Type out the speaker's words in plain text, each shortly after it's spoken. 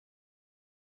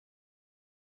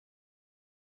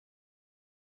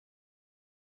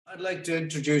I'd like to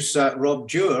introduce Rob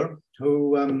Dewar,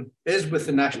 who is with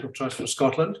the National Trust for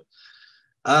Scotland.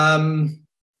 Rob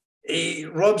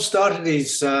started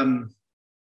his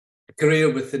career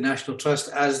with the National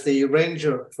Trust as the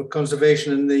Ranger for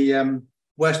Conservation in the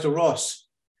West of Ross.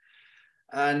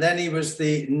 And then he was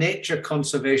the Nature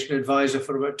Conservation Advisor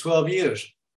for about 12 years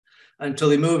until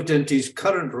he moved into his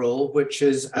current role, which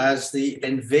is as the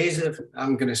invasive,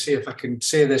 I'm going to see if I can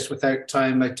say this without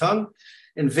tying my tongue,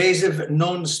 invasive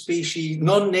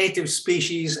non-native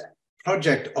species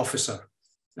project officer.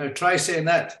 Now try saying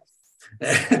that.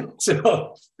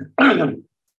 So,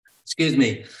 excuse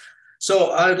me.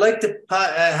 So I'd like to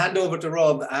hand over to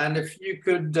Rob, and if you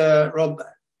could, Rob,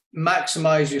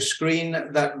 maximize your screen,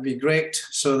 that would be great,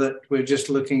 so that we're just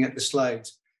looking at the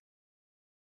slides.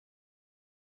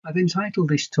 I've entitled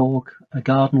this talk "A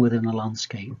Garden Within a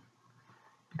Landscape"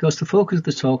 because the focus of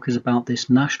the talk is about this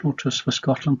National Trust for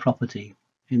Scotland property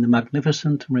in the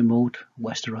magnificent and remote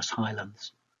West of Ross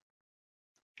Highlands.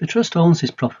 The Trust owns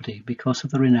this property because of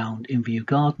the renowned Inverewe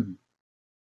Garden.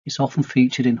 It's often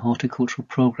featured in horticultural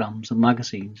programmes and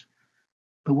magazines,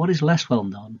 but what is less well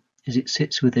known is it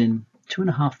sits within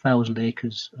 2,500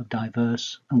 acres of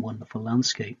diverse and wonderful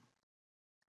landscape.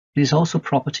 It is also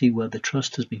property where the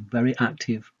Trust has been very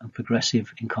active and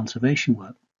progressive in conservation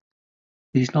work.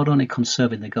 It is not only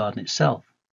conserving the garden itself,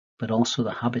 but also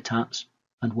the habitats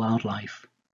and wildlife.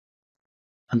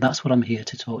 And that's what I'm here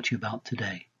to talk to you about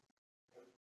today.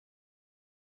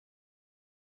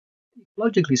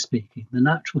 Logically speaking, the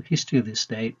natural history of the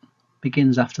estate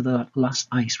begins after the last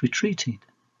ice retreated.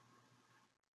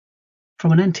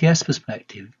 From an NTS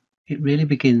perspective, it really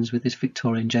begins with this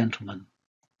Victorian gentleman,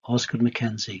 Osgood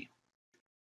Mackenzie,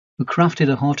 who crafted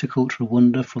a horticultural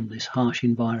wonder from this harsh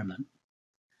environment.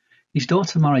 His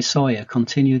daughter Mary Sawyer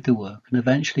continued the work and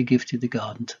eventually gifted the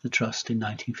garden to the Trust in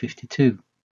 1952.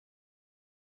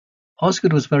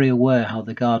 Osgood was very aware how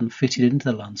the garden fitted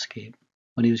into the landscape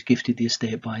when he was gifted the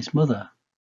estate by his mother.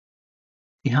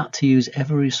 He had to use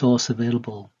every resource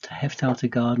available to heft out a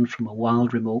garden from a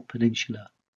wild, remote peninsula.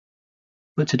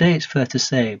 But today it's fair to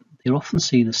say they're often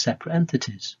seen as separate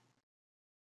entities.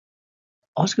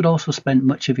 Osgood also spent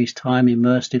much of his time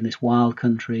immersed in this wild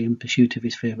country in pursuit of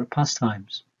his favourite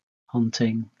pastimes,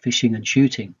 hunting, fishing and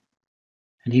shooting,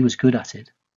 and he was good at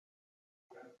it.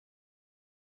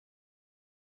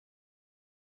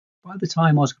 By the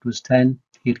time Osgood was 10,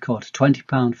 he had caught a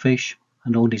 20-pound fish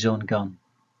and owned his own gun.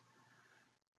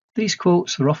 These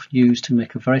quotes are often used to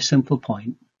make a very simple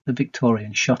point that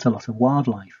Victorians shot a lot of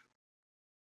wildlife.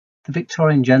 The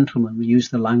Victorian gentleman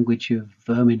used the language of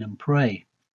vermin and prey,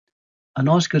 and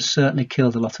Osgood certainly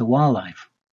killed a lot of wildlife.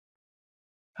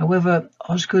 However,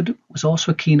 Osgood was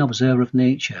also a keen observer of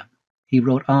nature. He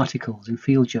wrote articles in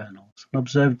field journals and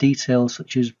observed details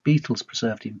such as beetles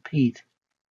preserved in peat.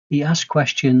 He asked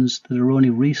questions that are only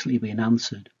recently being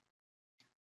answered.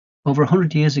 Over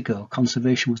 100 years ago,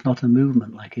 conservation was not a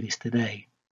movement like it is today.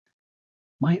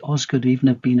 Might Osgood even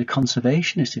have been a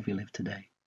conservationist if he lived today?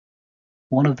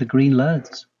 One of the Green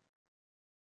Lairds?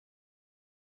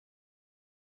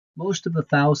 Most of the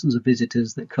thousands of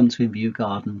visitors that come to Inverewe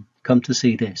Garden come to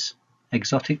see this,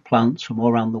 exotic plants from all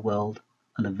around the world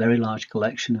and a very large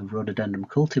collection of rhododendron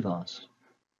cultivars.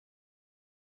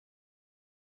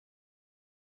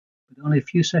 But only a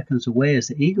few seconds away as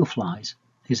the eagle flies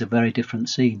is a very different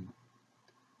scene.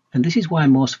 And this is why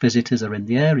most visitors are in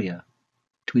the area,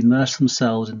 to immerse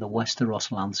themselves in the West of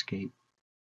Ross landscape,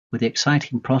 with the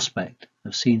exciting prospect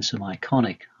of seeing some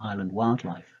iconic Highland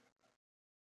wildlife.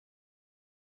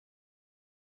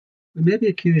 We may be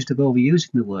accused of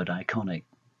overusing the word iconic,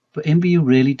 but Inverewe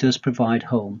really does provide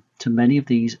home to many of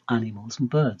these animals and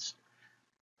birds.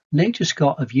 Nature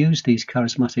Scott have used these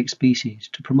charismatic species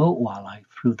to promote wildlife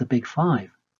through the Big Five.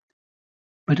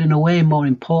 But in a way more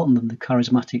important than the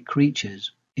charismatic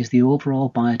creatures is the overall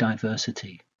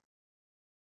biodiversity.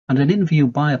 And an Inverewe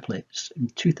Bioblitz in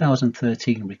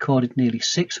 2013 recorded nearly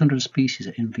 600 species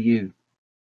at Inverewe.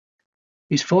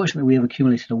 It's fortunate that we have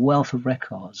accumulated a wealth of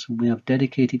records, and we have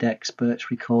dedicated experts,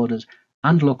 recorders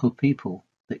and local people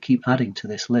that keep adding to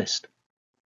this list.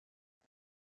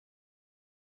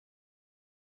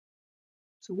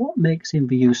 So what makes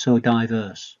Inverewe so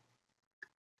diverse?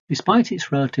 Despite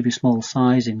its relatively small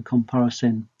size in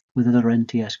comparison with other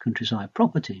NTS countryside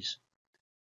properties,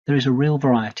 there is a real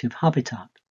variety of habitat.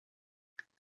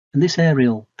 And this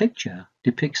aerial picture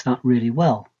depicts that really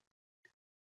well.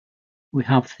 We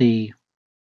have the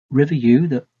River Ewe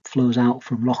that flows out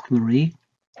from Loch Marie,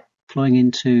 flowing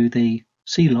into the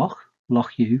Sea Loch,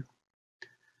 Loch Ewe.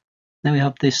 Then we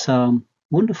have this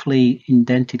wonderfully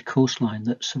indented coastline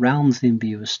that surrounds the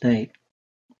Inverewe Estate,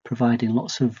 providing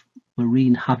lots of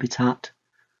marine habitat,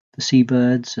 the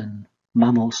seabirds and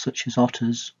mammals such as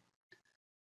otters.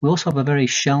 We also have a very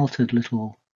sheltered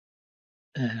little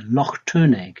Loch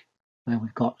Turnegg, where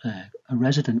we've got a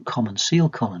resident common seal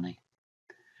colony.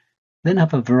 Then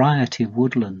have a variety of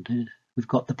woodland. We've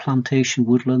got the plantation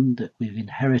woodland that we've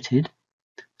inherited.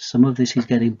 Some of this is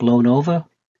getting blown over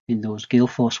in those gale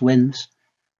force winds,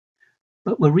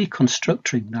 but we're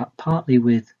reconstructing that partly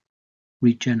with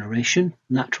regeneration,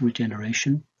 natural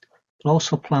regeneration, but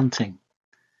also planting.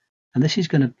 And this is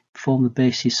going to form the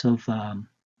basis of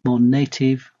more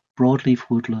native broadleaf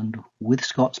woodland with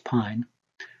Scots pine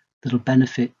that'll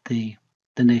benefit the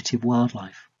native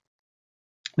wildlife.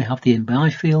 We have the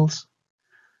Inverewe fields,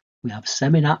 we have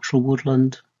semi-natural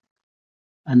woodland,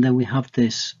 and then we have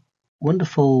this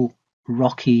wonderful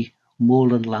rocky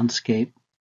moorland landscape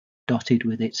dotted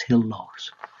with its hill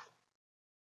lochs.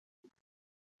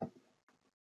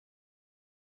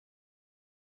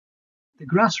 The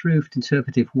grass-roofed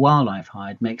interpretive wildlife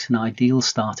hide makes an ideal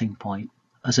starting point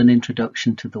as an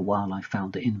introduction to the wildlife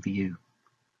found at Inverewe.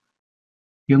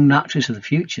 Young naturalists of the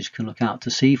future can look out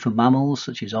to sea for mammals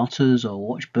such as otters or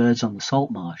watch birds on the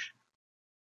salt marsh,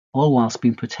 all whilst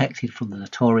being protected from the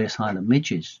notorious Highland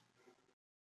midges.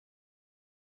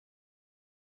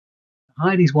 The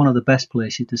hide is one of the best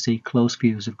places to see close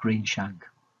views of greenshank,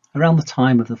 around the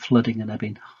time of the flooding and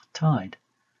ebbing tide.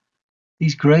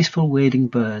 These graceful wading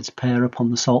birds pair upon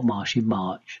the salt marsh in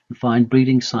March and find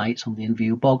breeding sites on the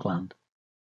Inverewe bogland.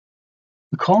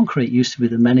 The corncrake used to be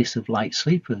the menace of light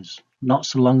sleepers, not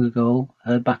so long ago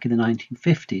heard back in the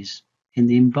 1950s in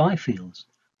the Inverewe fields.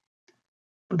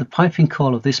 But the piping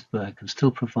call of this bird can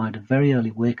still provide a very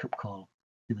early wake-up call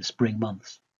in the spring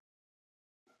months.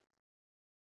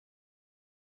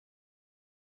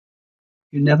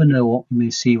 You never know what you may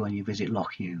see when you visit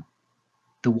Loch Ewe.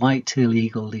 The white-tailed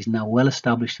eagle is now well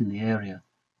established in the area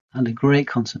and a great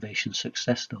conservation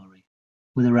success story,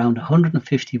 with around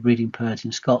 150 breeding birds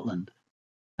in Scotland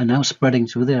and now spreading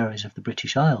to other areas of the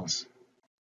British Isles.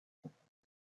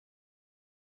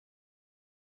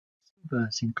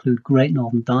 Birds include great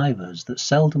northern divers that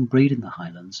seldom breed in the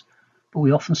Highlands, but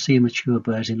we often see mature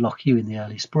birds in Loch Ewe in the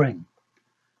early spring.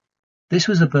 This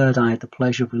was a bird I had the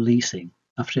pleasure of releasing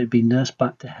after it had been nursed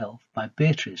back to health by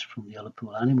Beatrice from the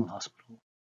Ullapool Animal Hospital.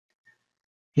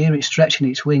 Here it's stretching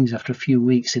its wings after a few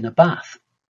weeks in a bath,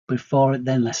 before it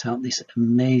then lets out this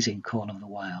amazing call of the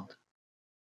wild.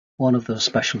 One of those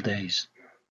special days.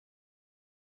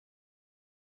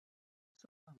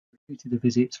 The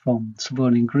visits from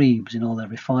Savonian grebes in all their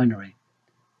refinery,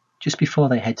 just before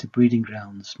they head to breeding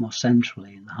grounds more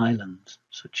centrally in the Highlands,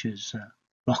 such as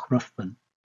Loch Ruthven.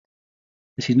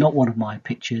 This is not one of my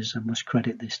pictures. I must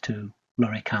credit this to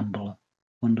Laurie Campbell, a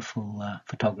wonderful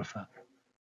photographer.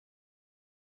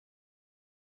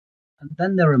 And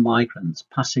then there are migrants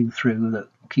passing through that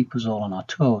keep us all on our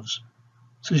toes,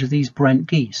 such as these Brent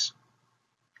geese.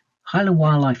 Highland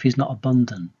wildlife is not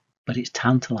abundant, but it's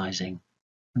tantalising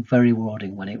and very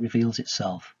rewarding when it reveals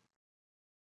itself.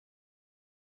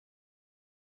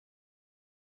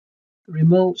 The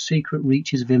remote, secret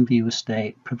reaches of Inverewe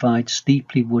Estate provide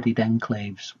steeply wooded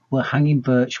enclaves where hanging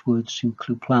birch woods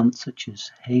include plants such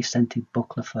as hay-scented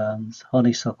buckler ferns,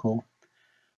 honeysuckle,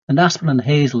 and aspen and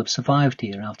hazel have survived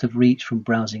here out of reach from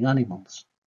browsing animals.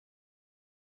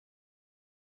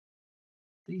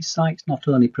 These sites not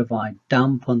only provide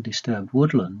damp, undisturbed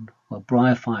woodland where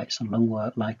bryophytes and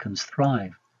lungwort lichens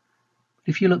thrive, but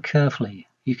if you look carefully,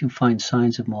 you can find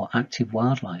signs of more active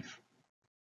wildlife.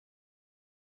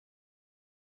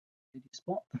 Did you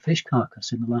spot the fish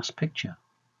carcass in the last picture?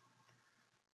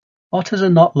 Otters are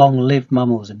not long-lived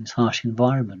mammals in this harsh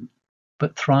environment,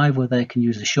 but thrive where they can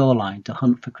use the shoreline to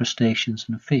hunt for crustaceans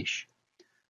and fish.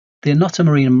 They are not a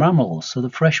marine mammal, so the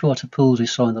freshwater pools we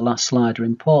saw in the last slide are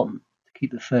important to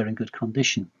keep the fur in good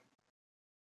condition.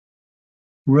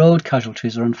 Road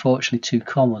casualties are unfortunately too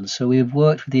common, so we have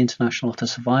worked with the International Otter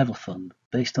Survival Fund,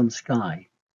 based on Skye,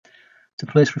 to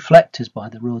place reflectors by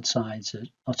the roadsides at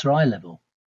otter eye level.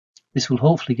 This will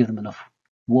hopefully give them enough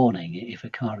warning if a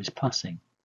car is passing.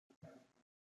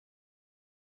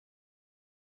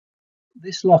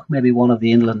 This loch may be one of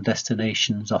the inland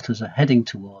destinations otters are heading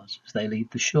towards as they leave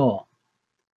the shore.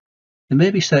 They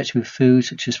may be searching for food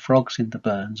such as frogs in the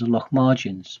burns and loch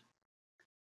margins.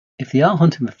 If they are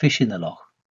hunting for fish in the loch,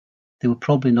 they will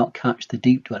probably not catch the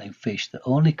deep-dwelling fish that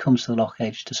only comes to the loch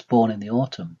edge to spawn in the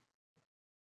autumn.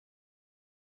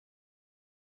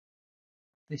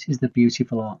 This is the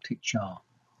beautiful Arctic char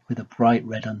with a bright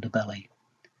red underbelly.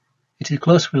 It is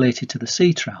closely related to the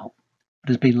sea trout, but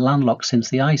has been landlocked since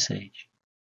the Ice Age.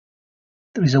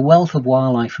 There is a wealth of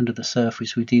wildlife under the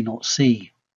surface we do not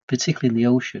see, particularly in the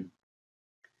ocean,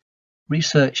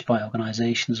 Research by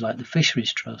organisations like the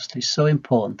Fisheries Trust is so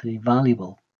important and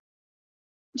invaluable.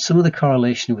 Some of the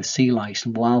correlation with sea lice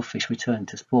and wild fish returning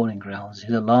to spawning grounds is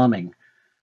alarming,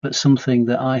 but something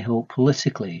that I hope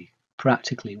politically,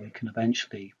 practically, we can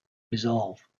eventually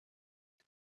resolve.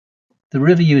 The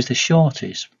river used the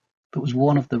shortest, but was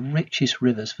one of the richest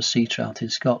rivers for sea trout in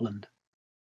Scotland.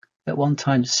 At one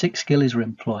time 6 gillies were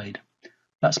employed.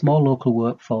 That's more local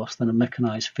workforce than a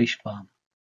mechanised fish farm.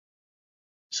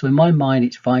 So in my mind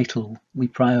it's vital we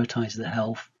prioritise the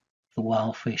health of the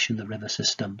wild fish in the river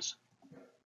systems.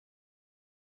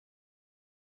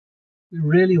 We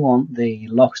really want the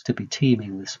lochs to be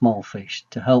teeming with small fish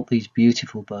to help these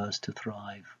beautiful birds to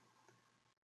thrive.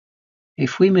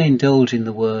 If we may indulge in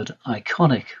the word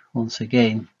iconic once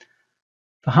again,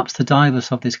 perhaps the divers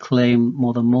have this claim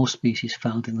more than most species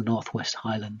found in the Northwest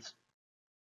Highlands.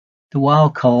 The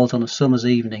wild calls on a summer's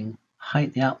evening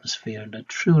heighten the atmosphere and are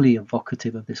truly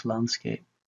evocative of this landscape.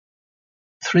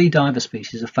 3 diver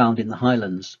species are found in the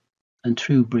Highlands and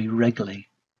 2 breed regularly.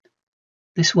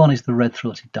 This one is the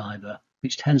red-throated diver,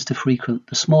 which tends to frequent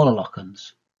the smaller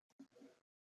lochans.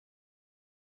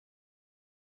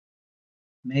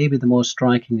 Maybe the most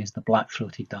striking is the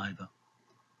black-throated diver.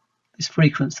 This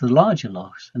frequents the larger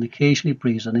lochs and occasionally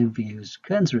breeds on Inverewe's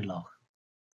Gardens loch.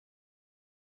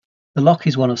 The loch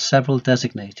is one of several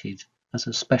designated as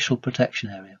a special protection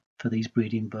area for these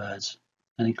breeding birds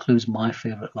and includes my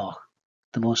favourite loch,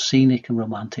 the most scenic and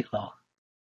romantic loch,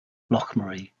 Loch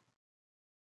Marie.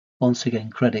 Once again,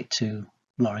 credit to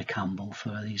Laurie Campbell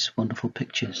for these wonderful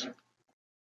pictures.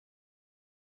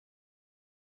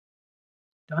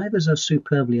 Divers are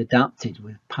superbly adapted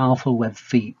with powerful webbed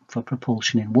feet for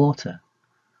propulsion in water.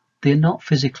 They are not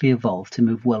physically evolved to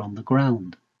move well on the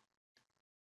ground.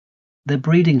 Their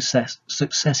breeding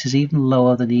success is even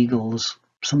lower than eagles,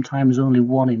 sometimes only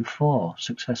 1 in 4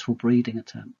 successful breeding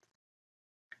attempts.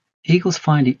 Eagles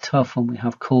find it tough when we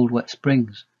have cold, wet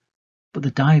springs, but the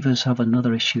divers have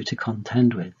another issue to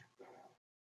contend with.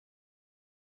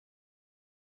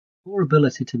 Poor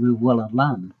ability to move well on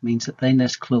land means that they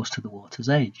nest close to the water's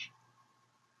edge.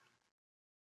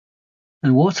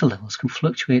 And water levels can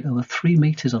fluctuate over 3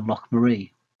 metres on Loch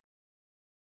Marie.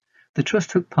 The Trust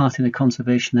took part in a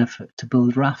conservation effort to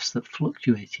build rafts that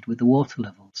fluctuated with the water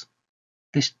levels.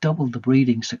 This doubled the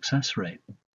breeding success rate.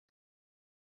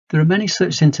 There are many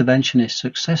such interventionist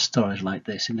success stories like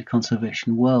this in the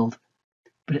conservation world,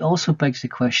 but it also begs the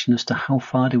question as to how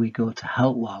far do we go to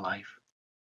help wildlife,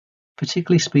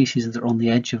 particularly species that are on the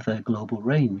edge of their global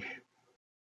range.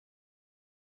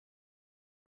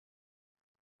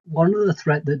 One other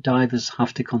threat that divers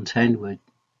have to contend with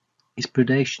is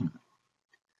predation.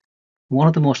 One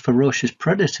of the most ferocious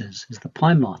predators is the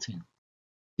pine marten.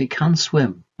 It can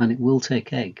swim and it will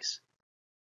take eggs.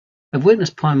 I've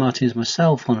witnessed pine martens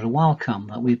myself on a wild cam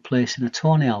that we placed in a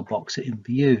toenail box at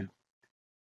Inverewe.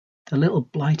 The little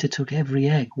blighter took every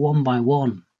egg one by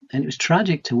one, and it was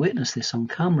tragic to witness this on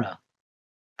camera,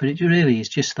 but it really is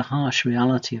just the harsh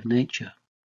reality of nature.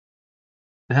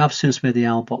 We have since made the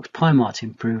owl box pine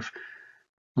marten proof,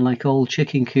 and like old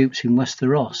chicken coops in Wester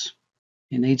Ross,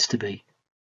 it needs to be.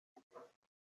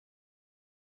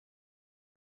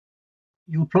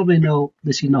 You'll probably know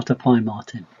this is not a pine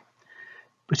marten,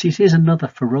 but it is another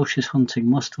ferocious hunting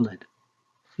mustelid.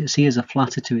 Its ears are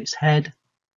flatter to its head,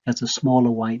 has a smaller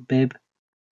white bib,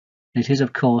 and it is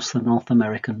of course the North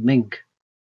American mink.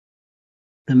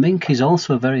 The mink is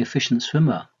also a very efficient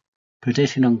swimmer,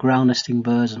 predating on ground nesting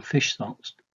birds and fish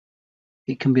stocks.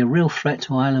 It can be a real threat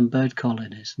to island bird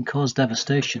colonies and cause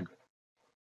devastation.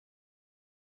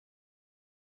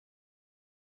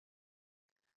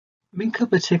 Mink are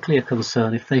particularly a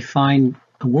concern if they find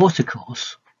a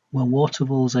watercourse where water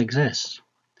voles exist,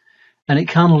 and it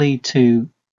can lead to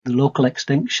the local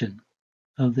extinction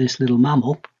of this little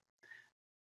mammal,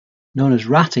 known as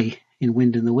ratty in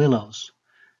Wind in the Willows.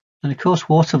 And of course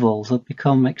water voles have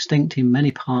become extinct in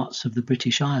many parts of the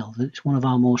British Isles. It's one of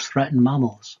our most threatened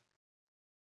mammals.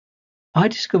 I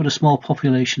discovered a small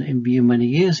population at Inverewe many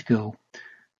years ago,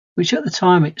 which at the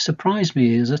time it surprised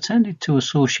me as I tended to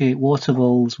associate water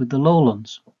voles with the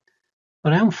lowlands.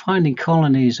 But I am finding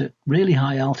colonies at really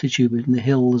high altitude in the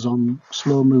hills on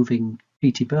slow-moving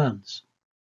peaty burns.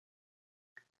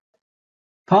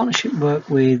 Partnership work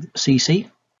with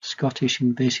CC, Scottish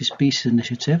Invasive Species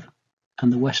Initiative,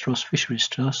 and the West Ross Fisheries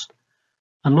Trust,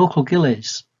 and local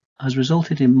gillies has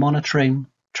resulted in monitoring,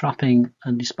 trapping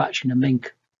and dispatching the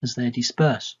mink as they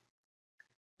disperse.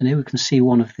 And here we can see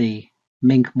one of the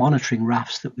mink monitoring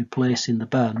rafts that we place in the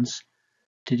burns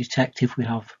to detect if we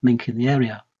have mink in the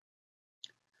area.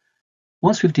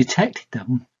 Once we've detected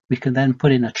them, we can then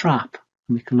put in a trap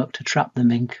and we can look to trap the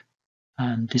mink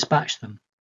and dispatch them.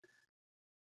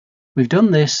 We've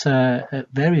done this at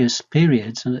various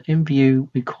periods, and at Inverewe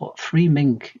we caught 3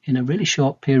 mink in a really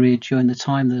short period during the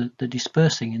time they're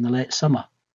dispersing in the late summer.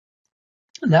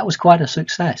 And that was quite a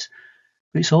success,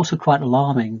 but it's also quite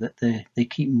alarming that they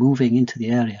keep moving into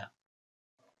the area.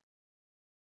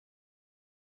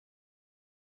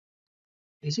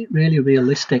 Is it really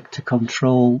realistic to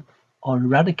control or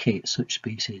eradicate such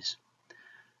species?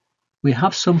 We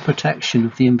have some protection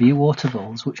of the Inverewe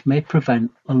watervoles which may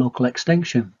prevent a local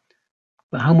extinction.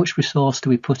 But how much resource do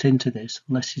we put into this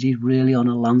unless it is really on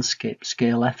a landscape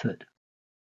scale effort?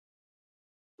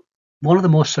 One of the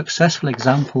most successful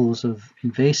examples of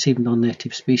invasive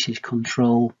non-native species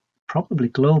control, probably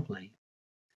globally,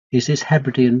 is this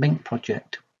Hebridean mink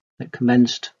project that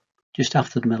commenced just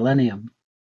after the millennium.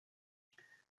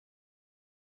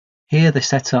 Here they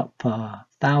set up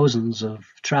thousands of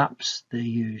traps. They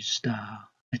used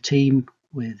a team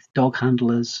with dog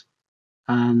handlers,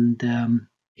 and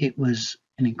it was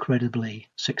incredibly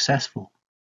successful.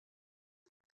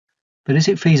 But is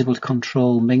it feasible to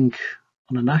control mink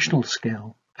on a national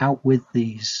scale out with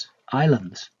these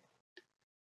islands?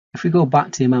 If we go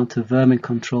back to the amount of vermin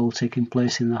control taking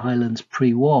place in the Highlands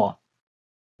pre-war,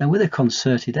 then with a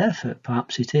concerted effort,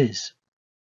 perhaps it is.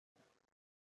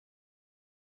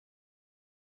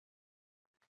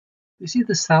 This is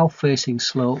the south-facing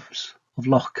slopes of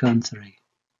Loch Cairntarí.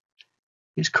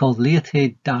 It's called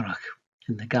Lothians Local Group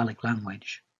in the Gaelic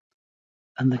language.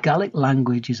 And the Gaelic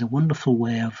language is a wonderful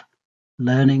way of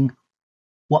learning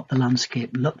what the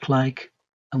landscape looked like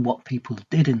and what people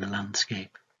did in the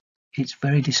landscape. It's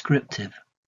very descriptive.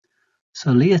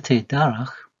 So Lothians Local Group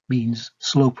means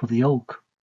slope of the oak.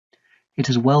 It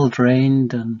has well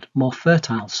drained and more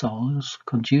fertile soils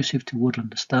conducive to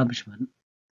woodland establishment.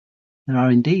 There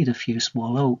are indeed a few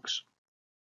small oaks.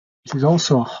 It is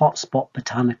also a hot spot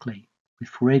botanically, with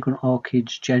fragrant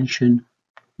orchids, gentian,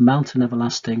 mountain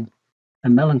everlasting,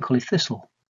 and melancholy thistle.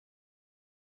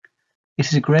 It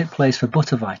is a great place for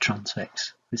butterfly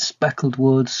transects, with speckled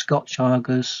wood, Scotch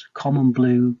argus, common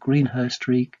blue, green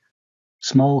hairstreak,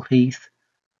 small heath,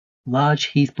 large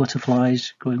heath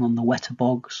butterflies growing on the wetter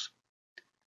bogs,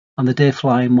 and the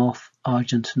day-flying moth,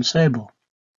 argent and sable.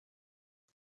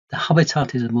 The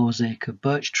habitat is a mosaic of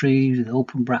birch trees with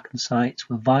open bracken sites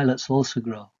where violets also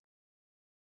grow.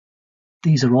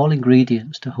 These are all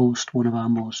ingredients to host one of our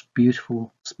most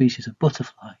beautiful species of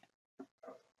butterfly.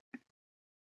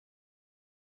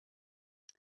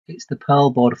 It's the pearl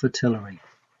border fritillary.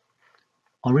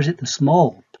 Or is it the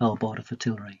small pearl border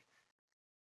fritillary?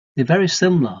 They're very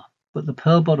similar, but the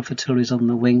pearl border fritillary is on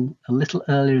the wing a little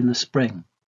earlier in the spring,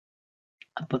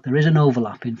 but there is an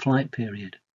overlap in flight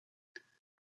period.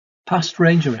 Past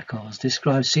ranger records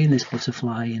describe seeing this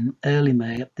butterfly in early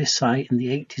May at this site in the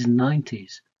 80s and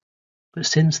 90s, but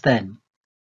since then,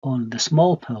 only the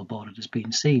small pearl border has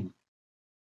been seen.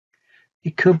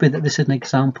 It could be that this is an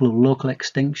example of local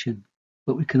extinction,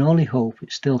 but we can only hope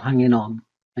it's still hanging on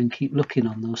and keep looking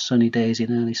on those sunny days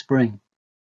in early spring.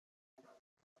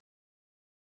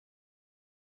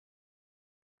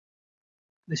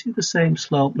 This is the same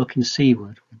slope looking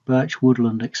seaward, with birch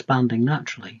woodland expanding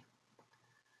naturally.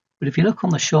 But if you look on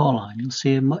the shoreline, you'll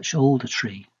see a much older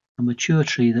tree, a mature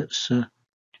tree that's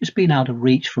just been out of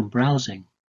reach from browsing.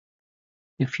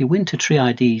 If your winter tree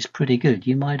ID is pretty good,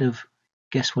 you might have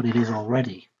guessed what it is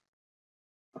already.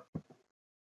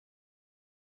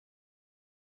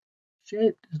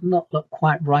 Shape does not look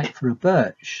quite right for a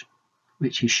birch,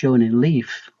 which is shown in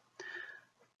leaf,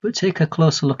 but take a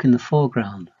closer look in the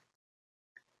foreground.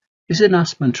 This is an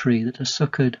aspen tree that has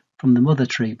suckered from the mother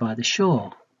tree by the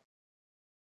shore.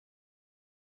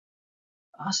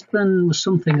 Aspen was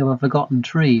something of a forgotten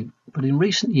tree, but in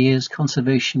recent years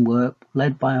conservation work,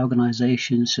 led by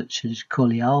organisations such as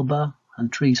Colli Alba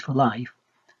and Trees for Life,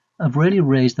 have really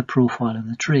raised the profile of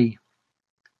the tree.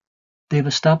 They've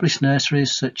established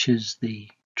nurseries such as the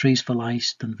Trees for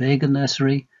Life and Vegan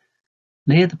Nursery,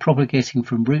 near the propagating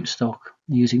from rootstock,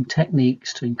 using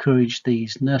techniques to encourage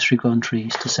these nursery-grown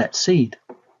trees to set seed.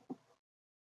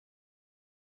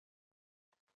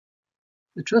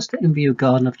 The Trust at Inverewe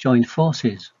Garden have joined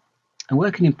forces and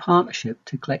working in partnership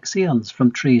to collect scions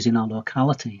from trees in our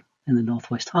locality in the North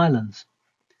West Highlands.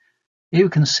 Here you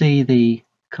can see the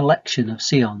collection of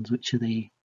scions, which are the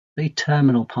very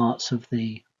terminal parts of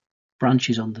the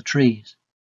branches on the trees.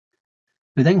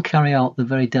 We then carry out the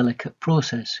very delicate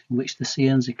process in which the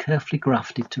scions are carefully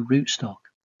grafted to rootstock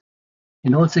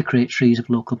in order to create trees of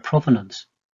local provenance.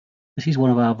 This is one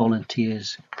of our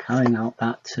volunteers carrying out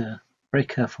that very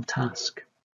careful task.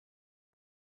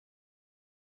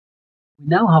 We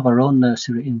now have our own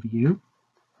nursery in Inverewe,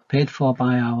 paid for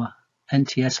by our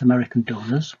NTS American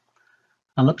donors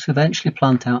and look to eventually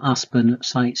plant out aspen at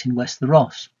sites in West the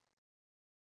Ross.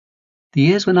 The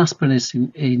years when aspen is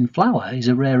in flower is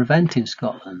a rare event in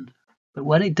Scotland, but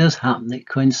when it does happen, it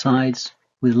coincides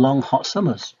with long hot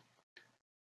summers.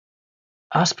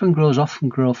 Aspen growers often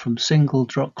grow from single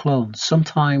drop clones,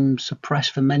 sometimes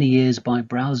suppressed for many years by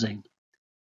browsing.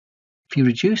 If you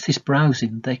reduce this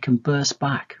browsing, they can burst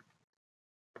back.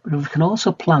 But if we can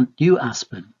also plant new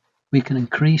aspen, we can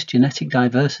increase genetic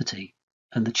diversity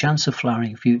and the chance of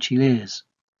flowering in future years.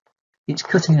 It's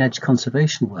cutting-edge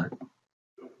conservation work.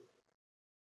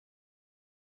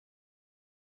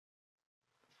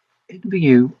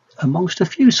 Inverewe, amongst a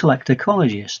few select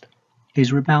ecologists,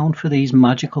 is renowned for these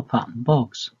magical pattern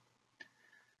bogs.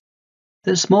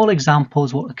 There's small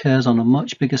examples of what occurs on a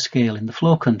much bigger scale in the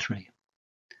flow country.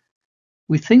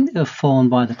 We think they are formed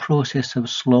by the process of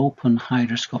slope and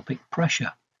hygroscopic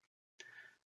pressure.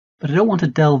 But I don't want to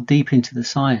delve deep into the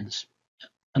science.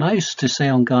 And I used to say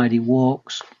on guided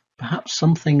walks, perhaps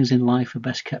some things in life are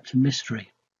best kept a mystery.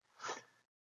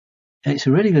 And it's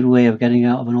a really good way of getting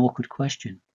out of an awkward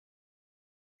question.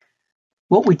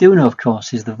 What we do know, of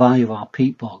course, is the value of our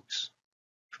peat bogs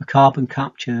for carbon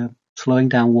capture, slowing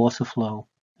down water flow,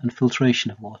 and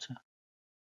filtration of water.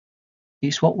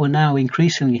 It's what we're now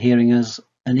increasingly hearing as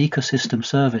an ecosystem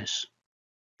service.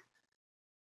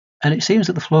 And it seems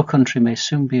that the flow country may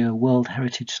soon be a World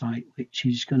Heritage Site, which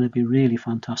is going to be really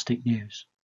fantastic news.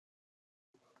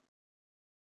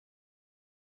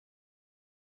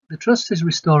 The Trust is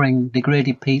restoring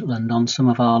degraded peatland on some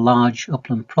of our large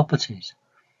upland properties.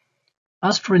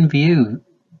 As for Inverewe,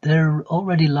 they're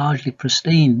already largely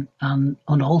pristine and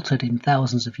unaltered in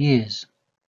thousands of years.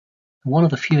 One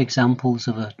of the few examples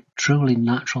of a truly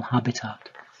natural habitat.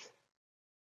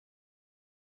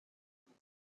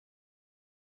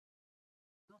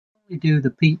 Not only do the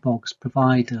peat bogs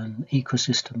provide an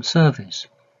ecosystem service,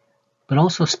 but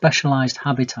also specialised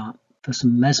habitat for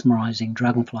some mesmerising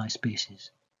dragonfly species.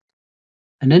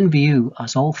 And Inverewe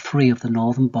has all three of the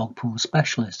northern bog pool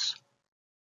specialists.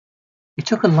 It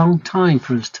took a long time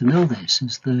for us to know this,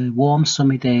 as the warm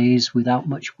summer days without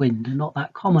much wind are not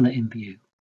that common at Inverewe.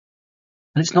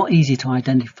 And it's not easy to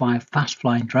identify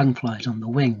fast-flying dragonflies on the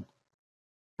wing,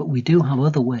 but we do have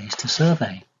other ways to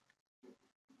survey.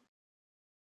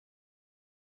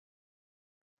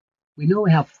 We know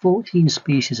we have 14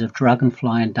 species of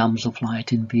dragonfly and damselfly at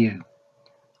Inverewe.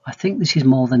 I think this is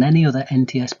more than any other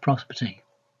NTS property.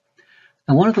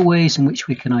 And one of the ways in which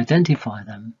we can identify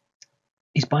them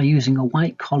is by using a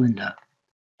white colander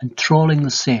and trawling the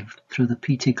sieve through the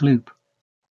peaty gloop.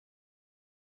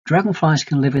 Dragonflies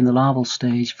can live in the larval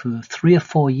stage for 3 or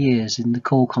 4 years in the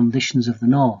cold conditions of the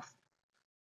north.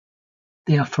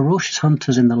 They are ferocious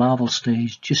hunters in the larval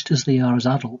stage, just as they are as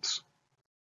adults.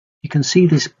 You can see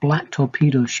this black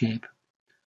torpedo shape.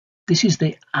 This is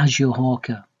the azure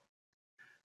hawker.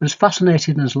 But as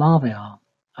fascinating as larvae are,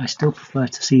 I still prefer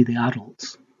to see the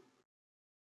adults.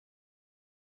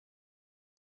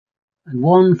 And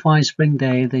one fine spring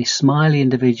day, the smiley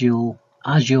individual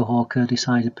azure hawker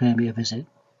decided to pay me a visit.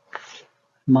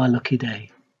 My lucky day.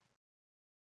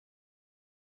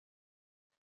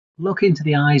 Look into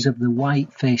the eyes of the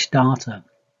white-faced darter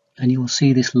and you will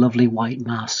see this lovely white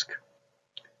mask.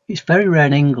 It's very rare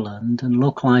in England and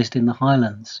localised in the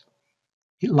Highlands.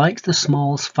 It likes the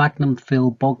small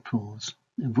sphagnum-filled bog pools,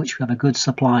 of which we have a good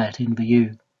supply at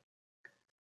Inverewe.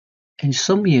 In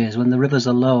some years when the rivers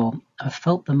are low, I've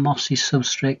felt the mossy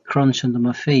substrate crunch under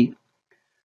my feet.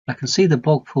 I can see the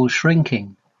bog pool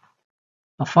shrinking.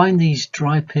 I find these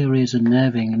dry periods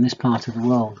unnerving in this part of the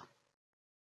world.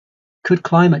 Could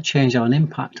climate change have an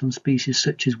impact on species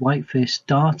such as white-faced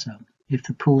darter if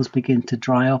the pools begin to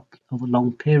dry up over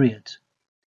long periods?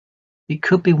 It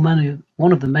could be one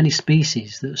of the many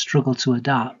species that struggle to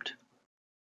adapt.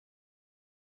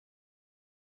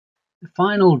 The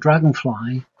final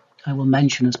dragonfly I will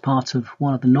mention as part of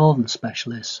one of the northern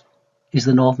specialists is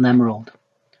the northern emerald.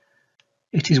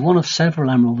 It is one of several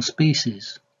emerald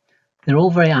species. They're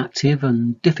all very active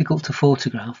and difficult to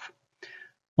photograph.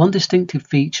 One distinctive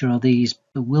feature are these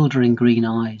bewildering green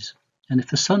eyes, and if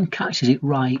the sun catches it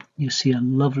right, you see a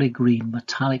lovely green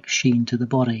metallic sheen to the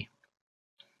body.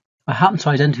 I happened to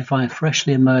identify a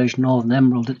freshly emerged northern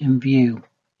emerald at Inverewe.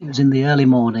 It was in the early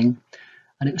morning,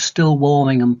 and it was still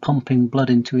warming and pumping blood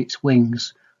into its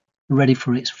wings, ready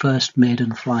for its first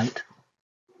maiden flight.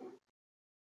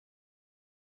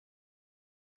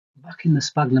 Back in the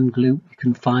sphagnum gloop, you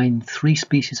can find 3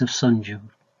 species of sundew: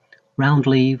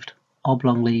 round-leaved,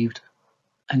 oblong-leaved,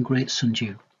 and great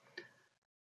sundew.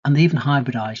 And they even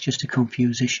hybridise just to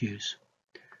confuse issues.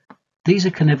 These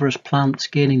are carnivorous plants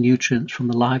gaining nutrients from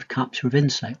the live capture of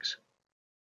insects.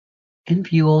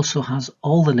 Inverewe also has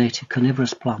all the native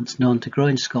carnivorous plants known to grow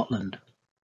in Scotland,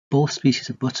 both species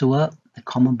of butterwort, the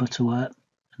common butterwort,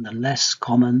 and the less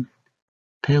common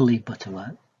pale leaf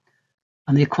butterwort,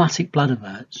 and the aquatic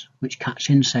bladderworts, which catch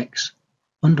insects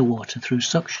underwater through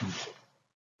suction.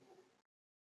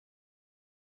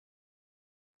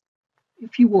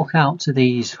 If you walk out to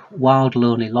these wild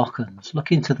lonely lochans,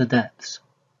 look into the depths,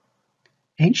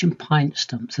 ancient pine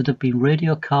stumps that have been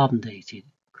radiocarbon dated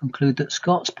conclude that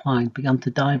Scots pine began to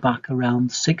die back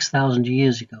around 6,000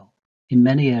 years ago in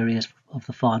many areas of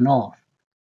the far north.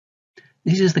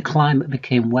 This is as the climate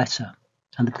became wetter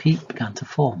and the peat began to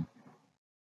form.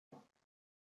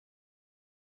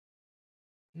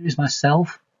 Here is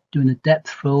myself doing a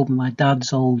depth probe with my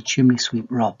dad's old chimney sweep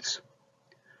rods.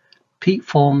 Peat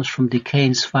forms from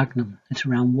decaying sphagnum at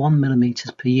around 1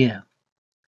 mm per year.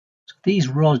 So these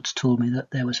rods told me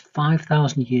that there was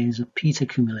 5,000 years of peat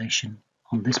accumulation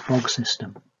on this bog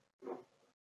system. It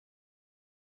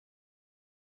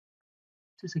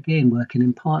is again working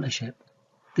in partnership,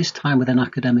 this time with an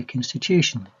academic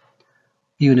institution,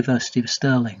 the University of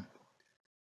Stirling.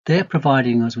 They are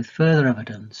providing us with further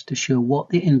evidence to show what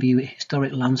the Inverewe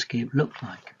historic landscape looked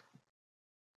like.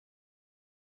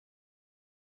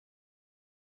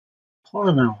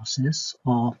 Pollen analysis,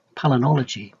 or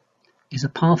palynology, is a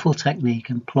powerful technique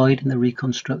employed in the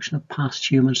reconstruction of past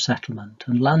human settlement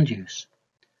and land use.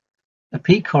 A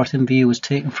peat core at Inverewe was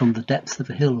taken from the depth of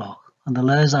a hillock and the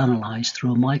layers analysed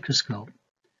through a microscope.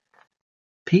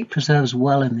 Peat preserves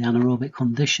well in the anaerobic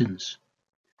conditions.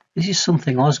 This is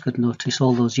something Osgood noticed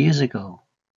all those years ago.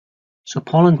 So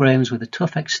pollen grains with a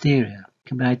tough exterior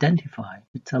can be identified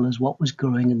to tell us what was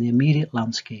growing in the immediate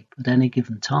landscape at any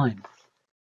given time.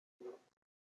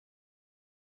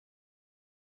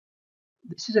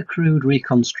 This is a crude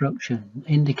reconstruction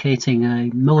indicating a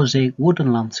mosaic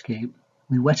woodland landscape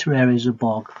with wetter areas of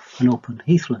bog and open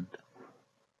heathland.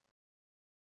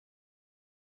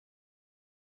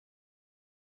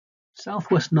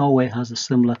 Southwest Norway has a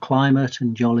similar climate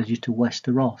and geology to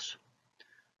Wester Ross,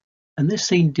 and this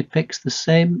scene depicts the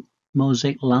same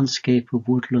mosaic landscape of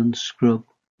woodland, scrub,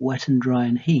 wet and dry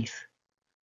and heath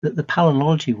that the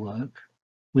palynology work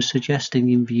was suggesting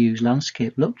Inverewe's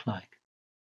landscape looked like.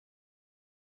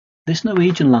 This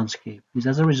Norwegian landscape is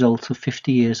as a result of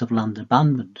 50 years of land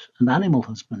abandonment and animal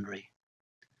husbandry,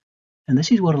 and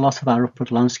this is what a lot of our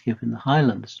upward landscape in the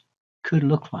Highlands could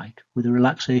look like with a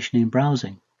relaxation in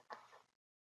browsing.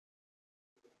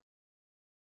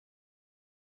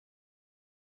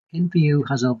 Inverewe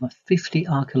has over 50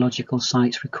 archaeological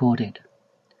sites recorded.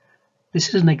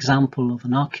 This is an example of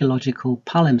an archaeological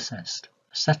palimpsest,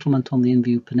 a settlement on the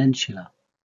Inverewe Peninsula.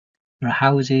 There are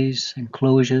houses,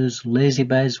 enclosures, lazy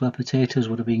beds where potatoes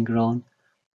would have been grown.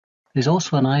 There's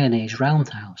also an Iron Age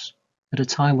roundhouse, at a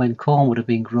time when corn would have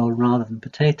been grown rather than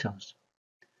potatoes.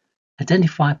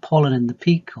 Identify pollen in the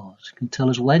peat cores can tell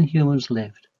us when humans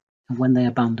lived and when they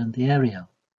abandoned the area.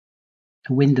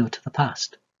 A window to the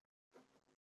past.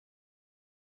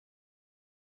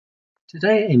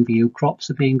 Today at Inverewe, crops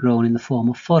are being grown in the form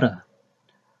of fodder.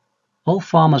 All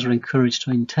farmers are encouraged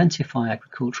to intensify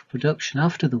agricultural production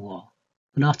after the war,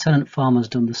 and our tenant farmer has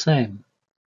done the same.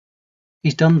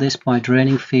 He's done this by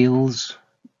draining fields,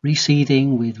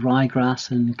 reseeding with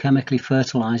ryegrass and chemically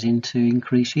fertilising to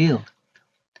increase yield.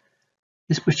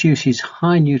 This produces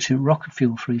high nutrient rocket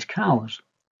fuel for his cows,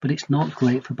 but it's not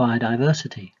great for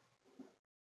biodiversity.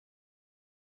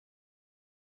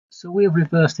 So we have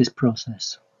reversed this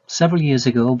process several years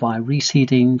ago by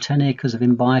reseeding 10 acres of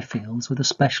imbibe fields with a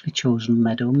specially chosen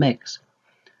meadow mix.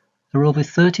 There are over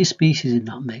 30 species in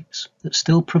that mix that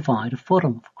still provide a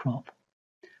fodder crop.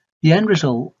 The end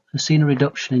result has seen a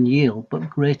reduction in yield but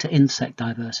greater insect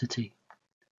diversity.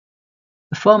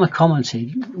 The farmer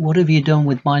commented, "What have you done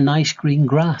with my nice green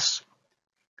grass?"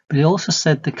 But he also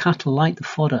said the cattle like the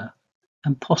fodder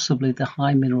and possibly the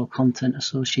high mineral content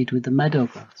associated with the meadow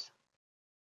grass.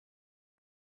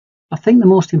 I think the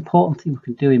most important thing we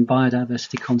can do in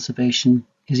biodiversity conservation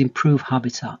is improve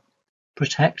habitat,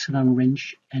 protect and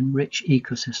enrich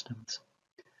ecosystems.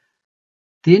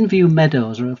 The Inverewe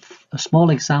meadows are a small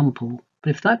example, but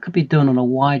if that could be done on a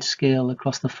wide scale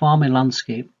across the farming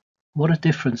landscape, what a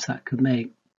difference that could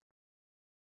make.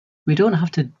 We don't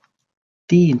have to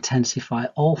de-intensify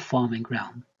all farming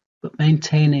ground, but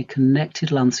maintain a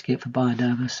connected landscape for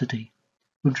biodiversity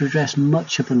would redress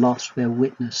much of the loss we have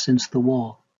witnessed since the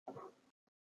war.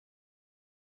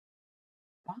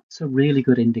 Bats are really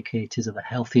good indicators of a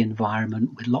healthy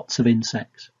environment with lots of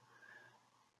insects.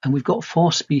 And we've got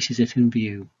 4 species at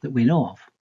Inverewe that we know of.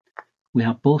 We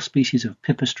have both species of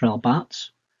pipistrelle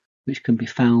bats, which can be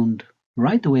found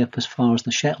right the way up as far as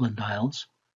the Shetland Isles.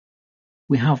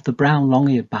 We have the brown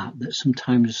long-eared bat that's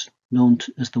sometimes known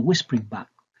as the whispering bat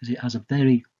because it has a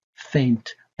very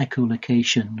faint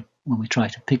echolocation when we try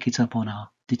to pick it up on our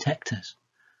detectors.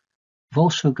 We've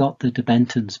also got the de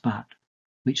Benton's bat,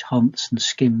 which hunts and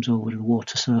skims over the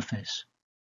water surface.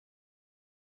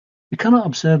 We cannot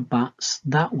observe bats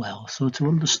that well, so to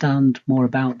understand more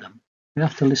about them, we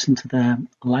have to listen to their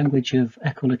language of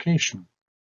echolocation.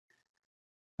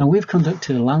 Now, we've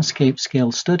conducted a landscape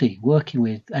scale study working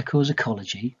with Echoes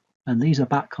Ecology, and these are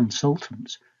bat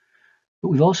consultants, but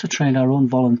we've also trained our own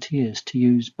volunteers to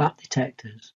use bat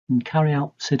detectors and carry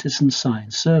out citizen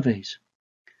science surveys.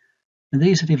 And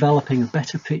these are developing a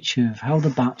better picture of how the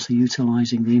bats are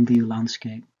utilising the Inverewe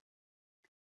landscape.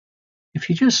 If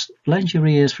you just lend your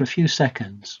ears for a few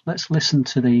seconds, let's listen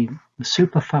to the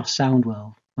super fast sound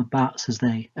wave of bats as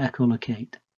they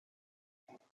echolocate.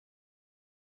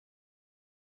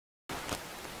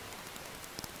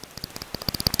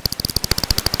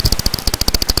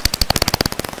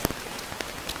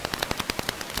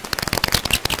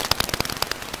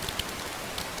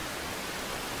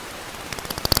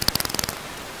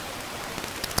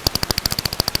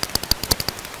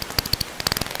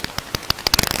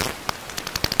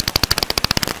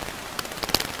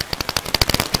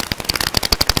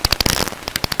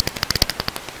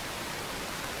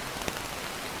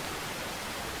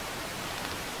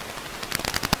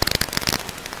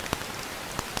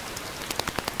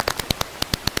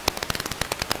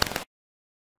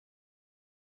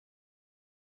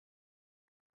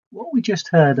 What we just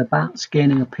heard are bats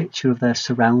gaining a picture of their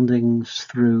surroundings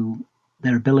through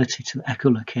their ability to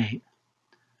echolocate.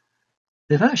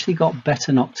 They've actually got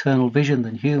better nocturnal vision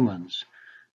than humans,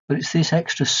 but it's this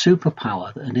extra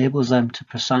superpower that enables them to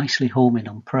precisely home in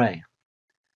on prey.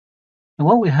 And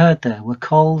what we heard there were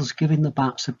calls giving the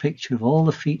bats a picture of all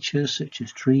the features such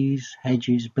as trees,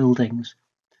 hedges, buildings,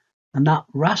 and that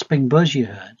rasping buzz you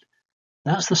heard,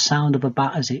 that's the sound of a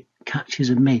bat as it catches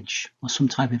a midge or some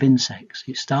type of insects.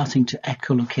 It's starting to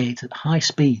echolocate at high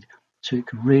speed so it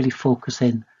can really focus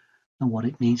in on what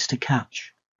it needs to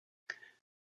catch.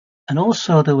 And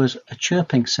also there was a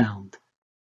chirping sound.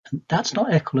 And that's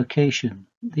not echolocation.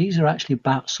 These are actually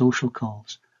bat social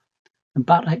calls. And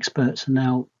bat experts are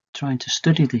now trying to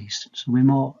study these so we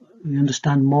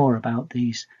understand more about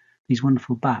these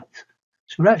wonderful bats.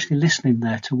 So we're actually listening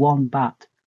there to one bat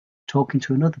talking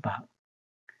to another bat.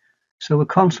 So we're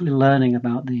constantly learning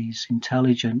about these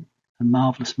intelligent and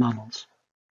marvellous mammals.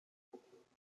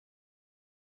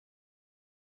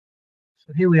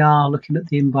 So here we are looking at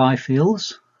the Inverewe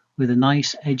fields with a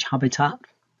nice edge habitat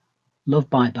loved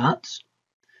by bats.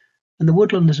 And the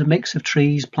woodland is a mix of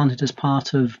trees planted as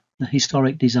part of the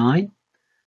historic design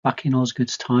back in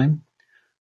Osgood's time,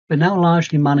 but now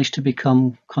largely managed to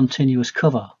become continuous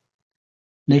cover.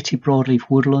 Native broadleaf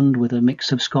woodland with a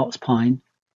mix of Scots pine.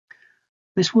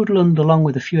 This woodland, along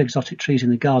with a few exotic trees in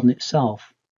the garden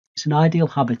itself, is an ideal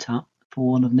habitat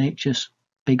for one of nature's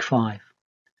big five,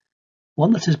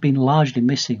 one that has been largely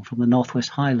missing from the Northwest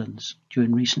Highlands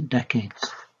during recent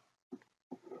decades.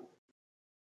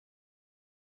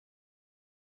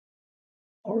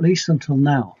 Or at least until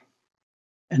now,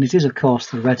 and it is of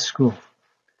course the red squirrel.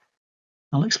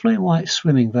 I'll explain why it's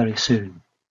swimming very soon.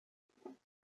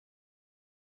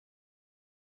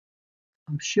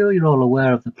 I'm sure you're all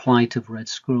aware of the plight of red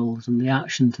squirrels and the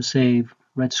action to save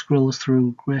red squirrels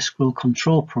through grey squirrel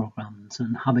control programs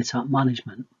and habitat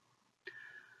management.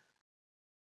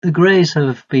 The greys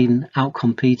have been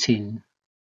outcompeting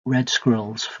red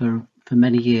squirrels for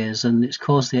many years, and it's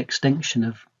caused the extinction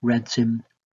of reds in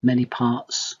many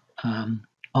parts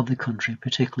of the country,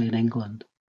 particularly in England.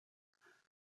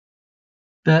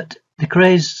 But the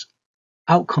greys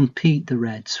outcompete the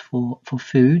reds for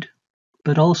food,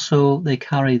 but also they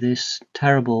carry this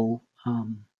terrible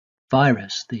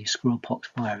virus, the squirrelpox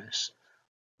virus,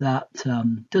 that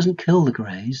doesn't kill the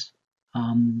greys,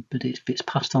 but if it's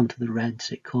passed on to the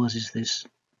reds, it causes this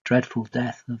dreadful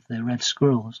death of the red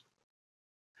squirrels.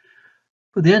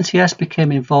 But the NTS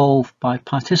became involved by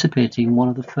participating in one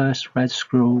of the first red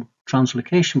squirrel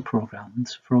translocation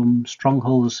programs from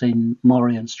strongholds in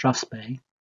Moray and Strathspey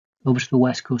over to the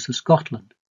west coast of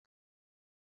Scotland.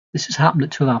 This has happened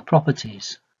at two of our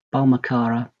properties,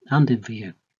 Balmacara and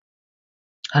Inverewe,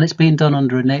 and it's been done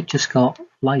under a Nature Scot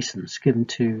licence given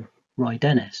to Roy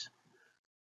Dennis.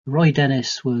 Roy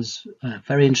Dennis was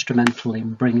very instrumental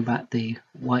in bringing back the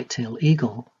white-tailed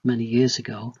eagle many years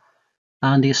ago,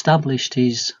 and he established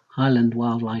his Highland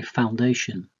Wildlife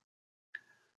Foundation.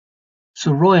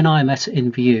 So Roy and I met at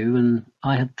Inverewe, and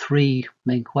I had three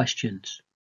main questions.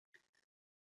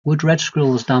 Would red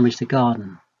squirrels damage the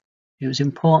garden? It was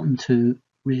important to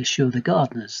reassure the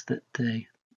gardeners that the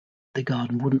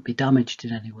garden wouldn't be damaged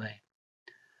in any way.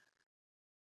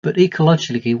 But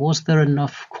ecologically, was there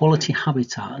enough quality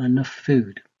habitat and enough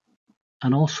food?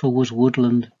 And also, was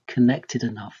woodland connected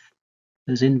enough?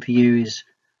 As Inverewe is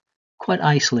quite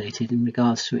isolated in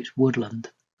regards to its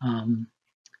woodland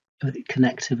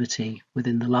connectivity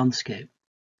within the landscape.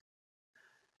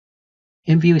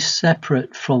 Inverewe is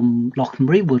separate from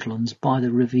Lochmary woodlands by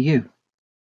the River Ewe.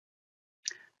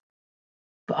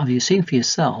 But have you seen for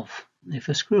yourself, if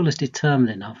a squirrel is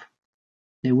determined enough,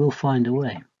 they will find a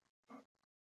way.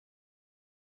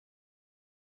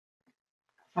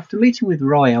 After meeting with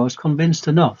Roy, I was convinced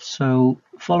enough, so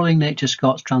following Nature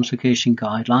Scott's translocation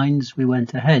guidelines, we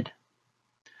went ahead.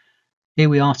 Here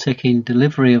we are taking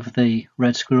delivery of the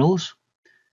red squirrels.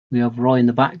 We have Roy in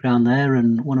the background there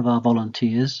and one of our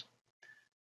volunteers.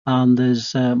 And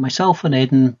there's myself and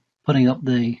Aidan putting up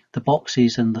the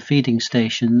boxes and the feeding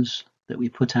stations that we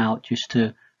put out just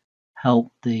to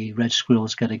help the red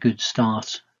squirrels get a good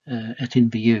start at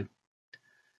Inverewe.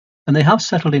 And they have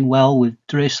settled in well, with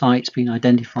dray sites being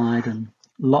identified and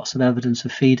lots of evidence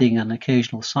of feeding and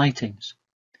occasional sightings.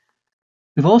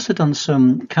 We've also done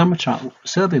some camera trap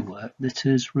survey work that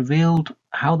has revealed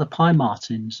how the pine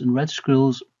martens and red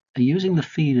squirrels are using the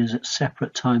feeders at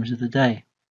separate times of the day.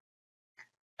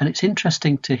 And it's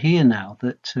interesting to hear now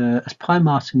that as pine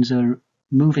martens are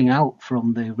moving out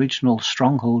from the original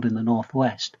stronghold in the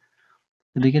northwest,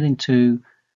 they're beginning to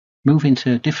move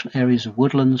into different areas of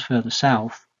woodlands further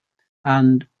south.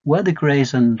 And where the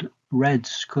greys and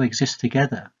reds coexist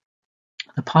together,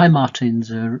 the pine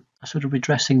martens are sort of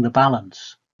redressing the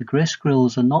balance. The grey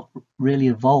squirrels are not really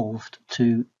evolved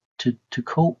to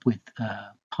cope with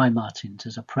pine martens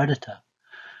as a predator,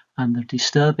 and they're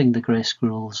disturbing the grey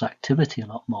squirrels' activity a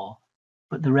lot more.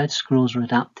 But the red squirrels are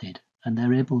adapted, and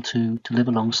they're able to live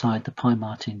alongside the pine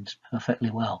martens perfectly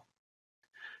well.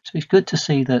 So it's good to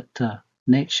see that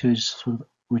nature is sort of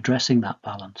redressing that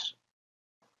balance.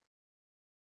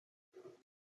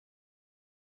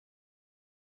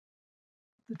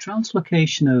 The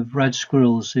translocation of red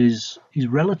squirrels is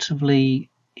relatively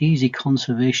easy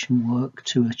conservation work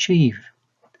to achieve.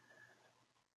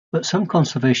 But some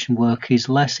conservation work is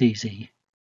less easy,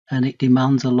 and it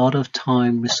demands a lot of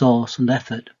time, resource, and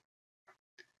effort.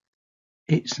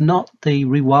 It's not the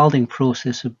rewilding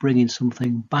process of bringing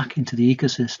something back into the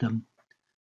ecosystem,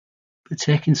 but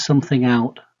taking something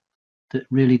out that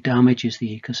really damages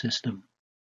the ecosystem.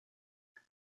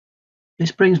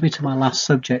 This brings me to my last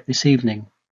subject this evening.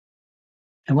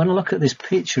 And when I look at this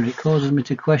picture, it causes me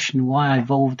to question why I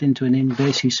evolved into an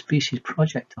invasive species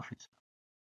project officer.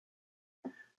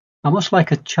 I must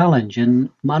like a challenge, and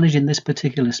managing this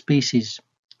particular species,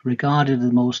 regarded as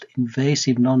the most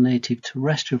invasive non-native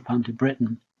terrestrial plant in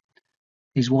Britain,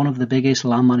 is one of the biggest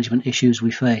land management issues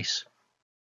we face.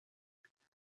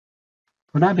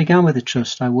 When I began with the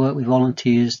Trust, I worked with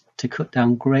volunteers to cut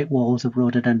down great walls of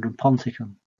Rhododendron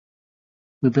ponticum.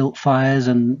 We built fires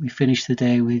and we finished the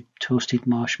day with toasted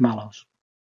marshmallows.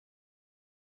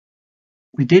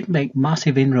 We did make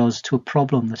massive inroads to a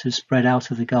problem that had spread out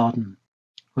of the garden,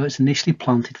 where it's initially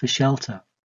planted for shelter.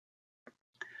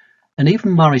 And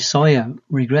even Mary Sawyer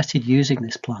regretted using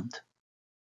this plant.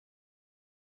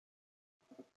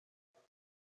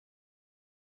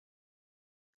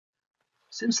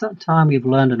 Since that time, we've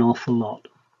learned an awful lot.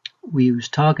 We use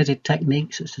targeted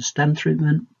techniques such as stem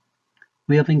treatment.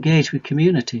 We have engaged with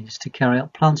communities to carry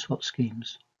out plant swap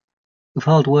schemes. We've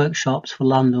held workshops for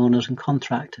landowners and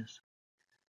contractors.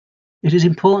 It is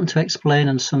important to explain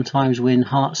and sometimes win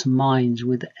hearts and minds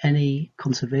with any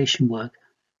conservation work,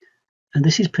 and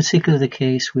this is particularly the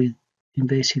case with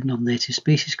invasive non-native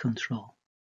species control.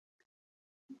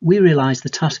 We realised the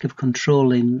task of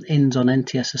controlling inns on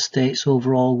NTS estates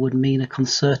overall would mean a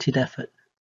concerted effort,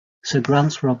 so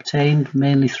grants were obtained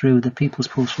mainly through the People's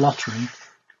Post Lottery,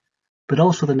 but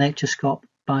also the Nature Scott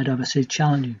Biodiversity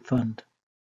Challenging Fund,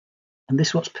 and this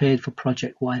is what's paid for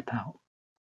Project Wipeout.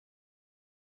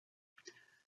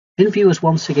 Inverewe has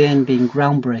once again been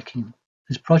groundbreaking,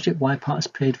 as Project Wipeout has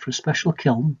paid for a special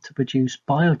kiln to produce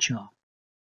biochar.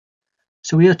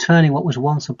 So we are turning what was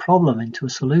once a problem into a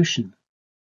solution.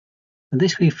 And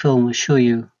this wee film will show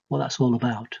you what that's all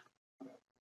about.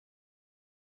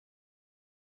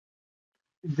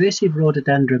 Invasive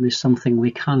rhododendron is something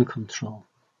we can control,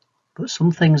 but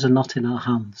some things are not in our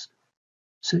hands,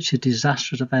 such as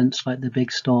disastrous events like the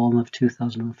big storm of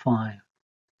 2005,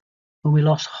 when we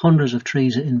lost hundreds of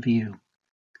trees at Inverewe.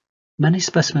 Many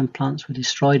specimen plants were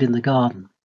destroyed in the garden,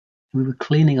 We were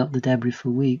cleaning up the debris for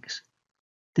weeks.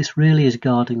 This really is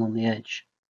gardening on the edge.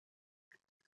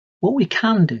 What we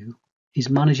can do is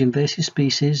manage invasive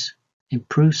species,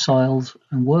 improve soils,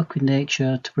 and work with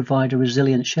nature to provide a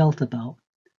resilient shelter belt.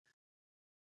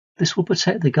 This will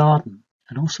protect the garden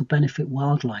and also benefit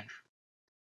wildlife.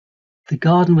 The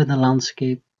garden within the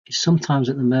landscape is sometimes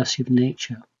at the mercy of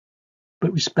nature,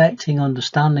 but respecting,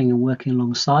 understanding, and working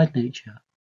alongside nature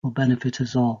will benefit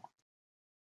us all.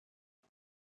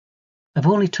 I've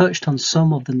only touched on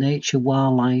some of the nature,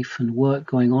 wildlife, and work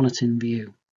going on at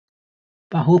Inverewe,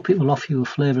 but I hope it will offer you a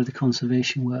flavour of the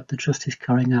conservation work the Trust is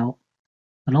carrying out,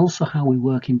 and also how we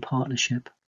work in partnership.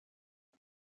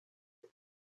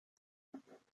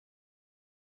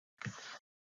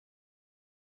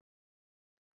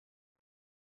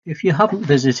 If you haven't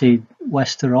visited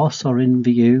Westeros or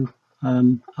Inverewe,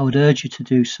 I would urge you to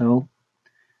do so.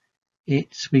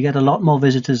 We get a lot more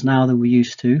visitors now than we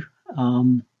used to,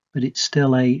 but it's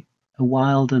still a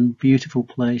wild and beautiful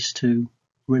place to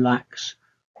relax,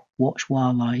 watch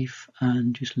wildlife,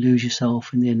 and just lose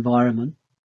yourself in the environment.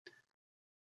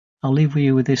 I'll leave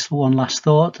you with this one last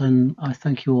thought, and I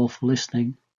thank you all for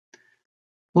listening.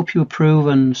 Hope you approve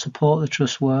and support the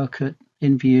Trust work at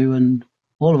Inverewe and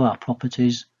all of our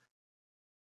properties,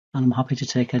 and I'm happy to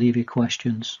take any of your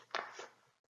questions.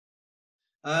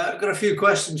 I've got a few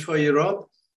questions for you, Rob.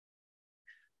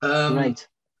 Great.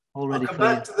 Already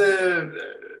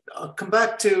I'll come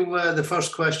back to the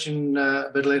first question a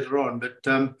bit later on, but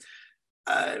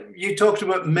you talked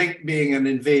about mink being an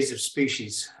invasive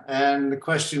species, and the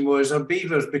question was, are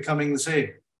beavers becoming the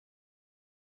same?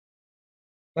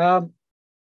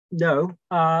 No,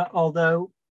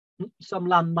 although some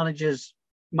land managers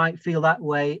might feel that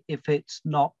way if it's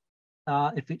not,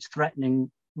 if it's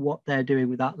threatening what they're doing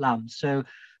with that land. So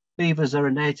beavers are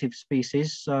a native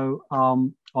species, so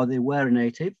or they were a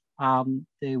native.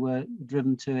 They were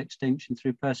driven to extinction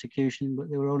through persecution, but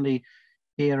they were only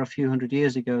here a few hundred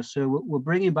years ago. So we're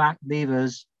bringing back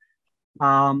beavers.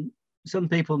 Some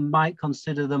people might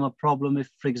consider them a problem if,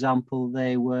 for example,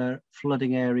 they were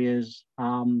flooding areas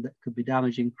that could be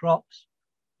damaging crops,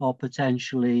 or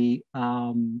potentially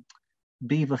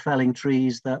beaver felling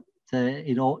trees that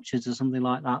in orchards or something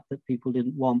like that that people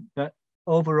didn't want. But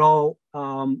overall,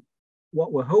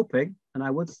 what we're hoping, and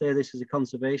I would say this as a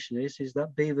conservationist, is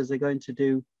that beavers are going to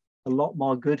do a lot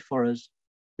more good for us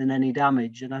than any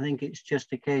damage. And I think it's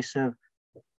just a case of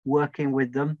working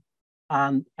with them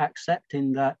and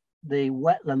accepting that the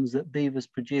wetlands that beavers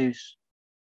produce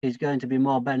is going to be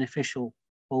more beneficial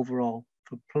overall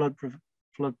for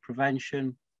flood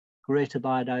prevention, greater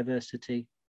biodiversity.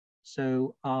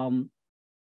 So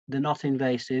they're not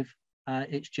invasive.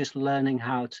 It's just learning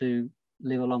how to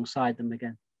live alongside them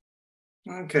again.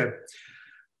 Okay.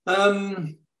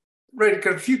 Right,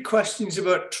 got a few questions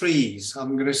about trees.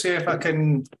 I'm going to see if I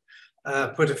can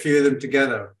put a few of them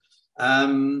together.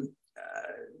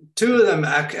 Two of them,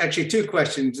 actually two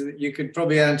questions. You could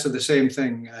probably answer the same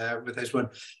thing with this one.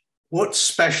 What's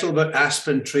special about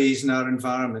aspen trees in our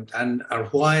environment, and or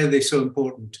why are they so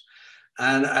important?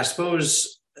 And I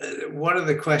suppose one of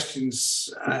the questions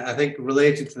I think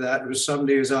related to that was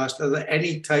somebody who's asked, are there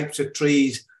any types of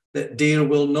trees that deer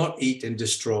will not eat and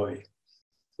destroy?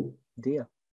 Deer.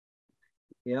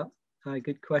 Yeah,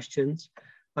 good questions.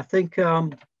 I think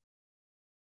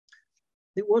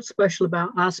what's special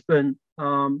about aspen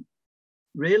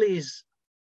really is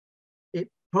it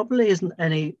probably isn't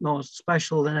any more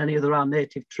special than any other our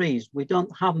native trees. We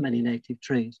don't have many native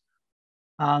trees.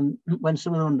 When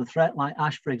some of them are under threat, like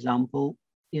ash, for example,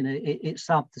 you know, it's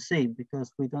sad to see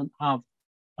because we don't have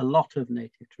a lot of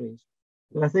native trees.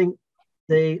 But I think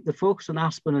the focus on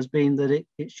aspen has been that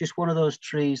it's just one of those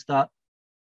trees that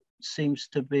seems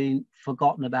to be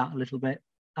forgotten about a little bit.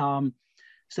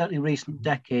 Certainly recent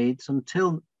decades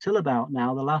until about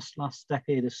now, the last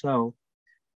decade or so.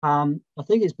 I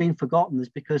think it's been forgotten is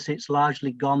because it's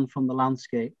largely gone from the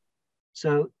landscape.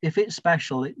 So if it's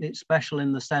special, it's special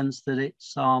in the sense that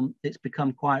it's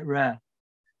become quite rare.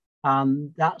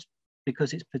 And that's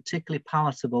because it's particularly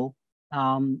palatable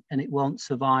and it won't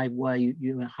survive where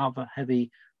you have a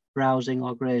heavy browsing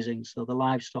or grazing. So the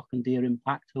livestock and deer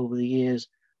impact over the years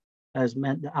has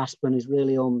meant that aspen is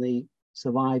really only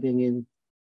surviving in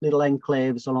little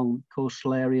enclaves along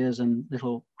coastal areas and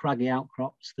little craggy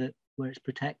outcrops where it's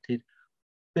protected.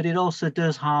 But it also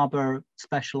does harbour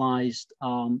specialised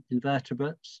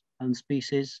invertebrates and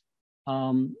species.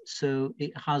 So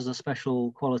it has a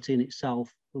special quality in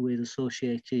itself with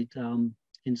associated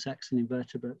insects and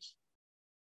invertebrates.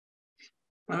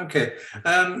 Okay.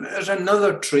 There's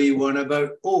another tree one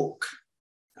about oak.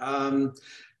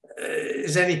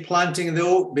 Is any planting of the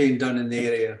oak being done in the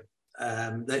area?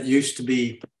 that used to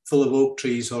be full of oak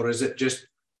trees, or is it just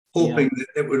hoping that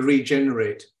it would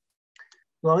regenerate?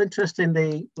 Well,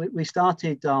 interestingly, we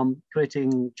started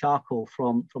creating charcoal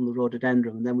from the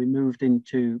rhododendron, and then we moved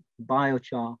into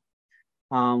biochar,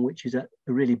 which is a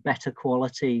really better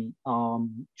quality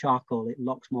charcoal. It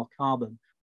locks more carbon.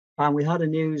 And we had a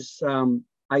news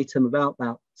item about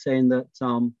that saying that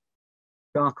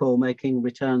charcoal making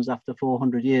returns after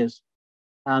 400 years.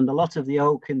 And a lot of the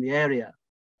oak in the area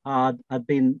had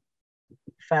been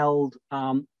felled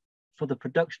for the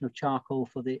production of charcoal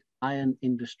for the iron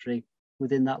industry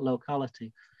within that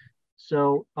locality.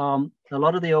 So a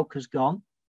lot of the oak has gone,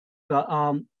 but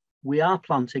we are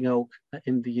planting oak at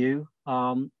Inverewe.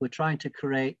 We're trying to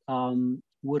create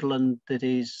woodland that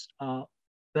is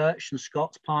birch and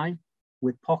Scots pine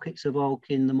with pockets of oak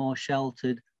in the more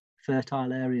sheltered,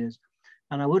 fertile areas.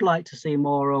 And I would like to see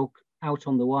more oak out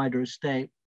on the wider estate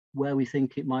where we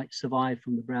think it might survive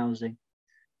from the browsing.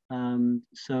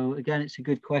 So again, it's a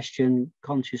good question,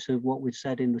 conscious of what we've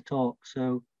said in the talk.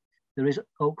 So there is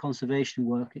oak conservation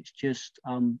work. It's just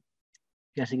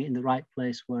getting it in the right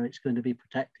place where it's going to be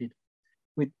protected.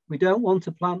 We don't want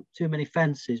to plant too many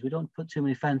fences. We don't put too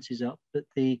many fences up, but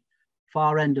the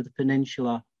far end of the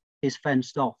peninsula is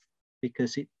fenced off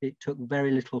because it took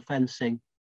very little fencing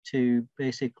to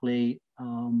basically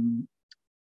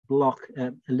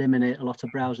eliminate a lot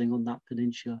of browsing on that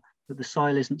peninsula, but the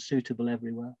soil isn't suitable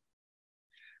everywhere.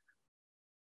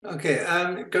 Okay,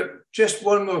 got just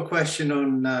one more question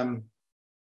on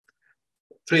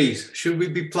trees. Should we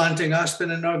be planting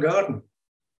aspen in our garden?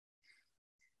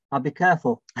 I'll be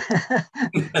careful.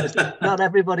 Not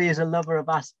everybody is a lover of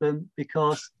aspen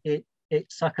because it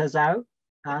suckers out,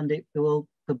 and it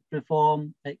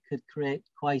could create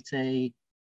quite a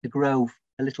grove,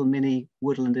 a little mini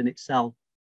woodland in itself.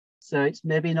 So it's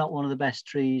maybe not one of the best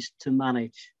trees to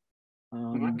manage.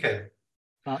 Okay.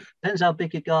 But depends how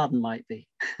big your garden might be.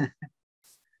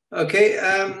 Okay,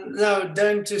 now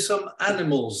down to some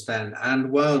animals then,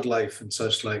 and wildlife and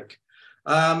such like.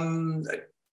 A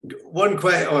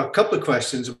couple of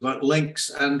questions about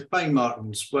lynx and pine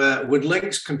martens. Would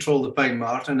lynx control the pine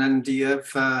marten, and do you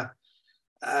have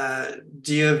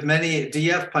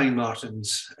pine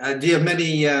martens? Do you have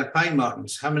many pine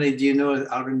martens? How many do you know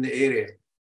are in the area?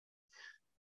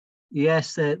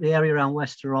 Yes, the area around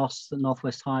Westeros, the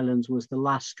Northwest Highlands, was the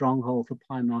last stronghold for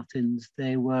pine martens.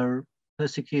 They were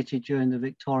persecuted during the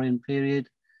Victorian period.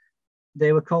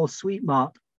 They were called sweet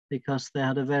mart because they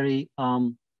had a very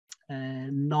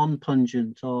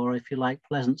non-pungent, or if you like,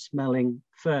 pleasant smelling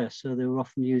fur. So they were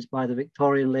often used by the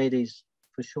Victorian ladies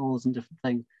for shawls and different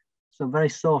things. So very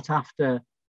sought after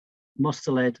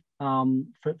mustelid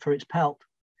for its pelt.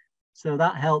 So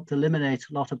that helped eliminate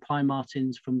a lot of pine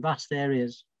martens from vast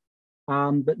areas.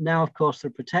 But now, of course,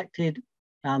 they're protected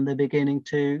and they're beginning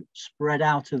to spread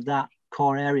out of that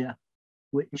core area,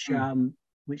 which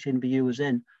Inverewe was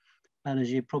in. And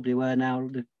as you're probably aware now,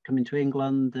 they're coming to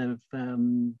England. They've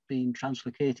been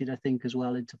translocated, I think, as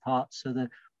well into parts. So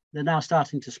they're now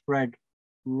starting to spread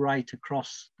right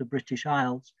across the British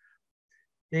Isles.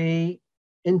 The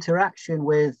interaction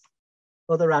with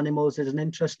other animals is an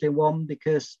interesting one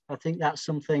because I think that's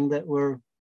something that we're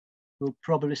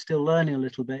probably still learning a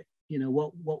little bit. You know,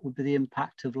 what would be the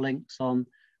impact of lynx on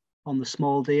the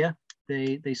small deer?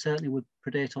 They certainly would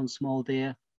predate on small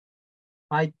deer.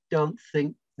 I don't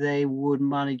think they would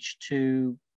manage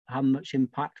to have much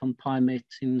impact on pine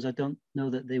martens. I don't know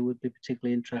that they would be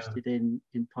particularly interested in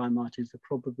pine martens.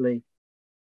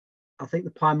 I think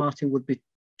the pine marten would be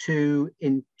too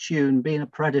in tune, being a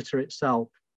predator itself.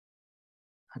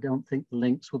 I don't think the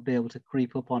lynx would be able to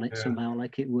creep up on it somehow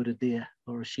like it would a deer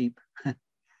or a sheep.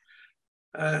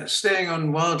 Staying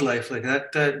on wildlife like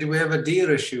that, do we have a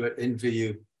deer issue at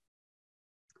Inverewe?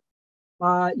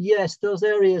 Yes, those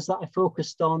areas that I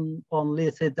focused on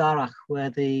Lothians, where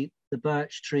the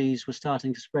birch trees were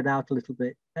starting to spread out a little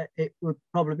bit. It would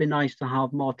probably be nice to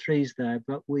have more trees there,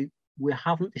 but we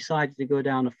haven't decided to go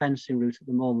down a fencing route at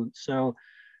the moment. So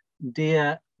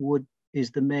deer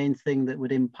is the main thing that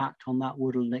would impact on that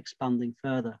woodland expanding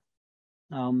further.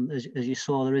 As you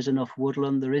saw, there is enough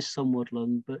woodland. There is some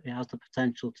woodland, but it has the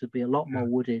potential to be a lot more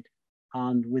wooded.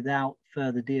 And without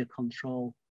further deer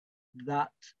control,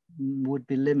 that would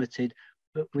be limited.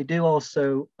 But we do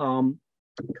also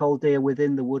cull deer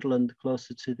within the woodland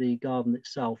closer to the garden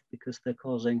itself because they're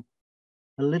causing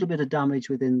a little bit of damage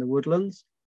within the woodlands.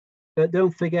 But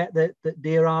don't forget that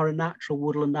deer are a natural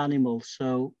woodland animal.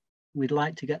 So we'd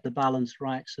like to get the balance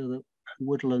right so that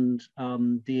woodland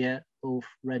deer, both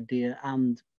red deer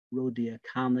and roe deer,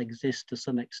 can exist to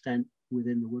some extent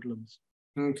within the woodlands.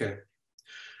 Okay.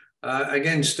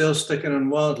 Again, still sticking on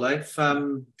wildlife.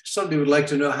 Somebody would like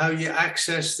to know how you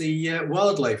access the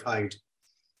wildlife hide.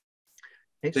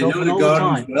 It's They know open the all the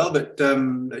gardens time. well, but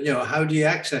you know, how do you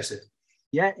access it?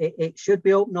 Yeah, it should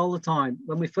be open all the time.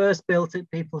 When we first built it,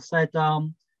 people said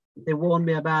they warned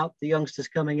me about the youngsters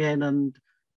coming in and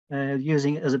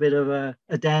using it as a bit of a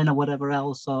den or whatever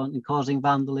else, and causing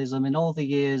vandalism. In all the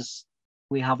years,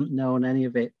 we haven't known any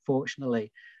of it,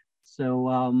 fortunately.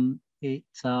 So it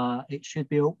should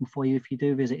be open for you if you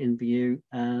do visit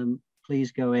Inverewe.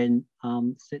 Please go in,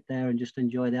 sit there, and just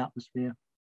enjoy the atmosphere.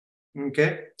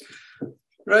 Okay,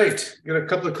 right. Got a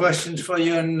couple of questions for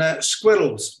you on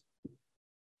squirrels.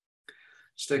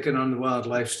 Sticking on the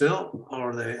wildlife still,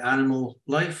 or the animal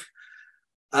life.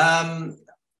 I'll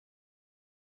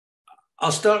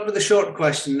start with the short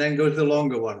question, then go to the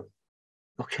longer one.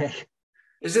 Okay.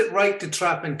 Is it right to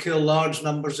trap and kill large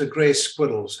numbers of grey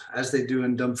squirrels, as they do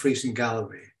in Dumfries and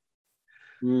Galloway?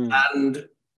 And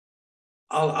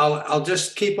I'll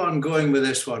just keep on going with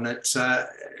this one. It's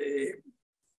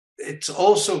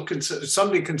also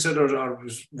somebody considered, or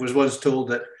was once told,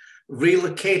 that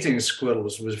relocating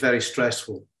squirrels was very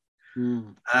stressful.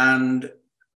 And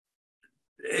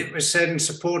it was said in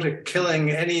support of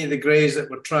killing any of the greys that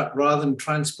were trapped rather than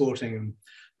transporting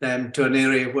them to an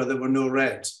area where there were no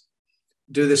reds.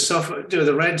 Do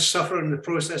the reds suffer in the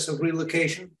process of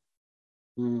relocation?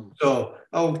 So,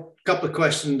 a couple of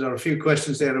questions, or a few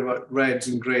questions there about reds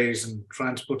and greys and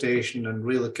transportation and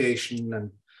relocation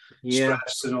and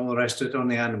stress and all the rest of it on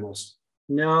the animals.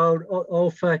 No, all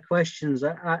fair questions.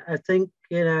 I think,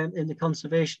 you know, in the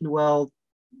conservation world,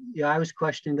 yeah, I was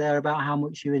questioning there about how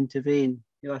much you intervene.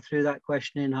 You know, I threw that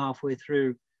question in halfway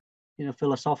through, you know,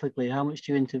 philosophically, how much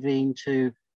do you intervene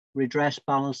to redress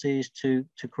balances, to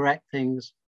correct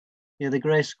things? You know, the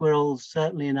grey squirrels,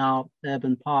 certainly in our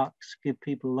urban parks, give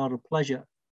people a lot of pleasure.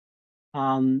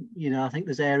 You know, I think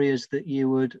there's areas that you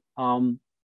would,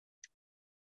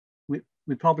 we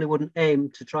probably wouldn't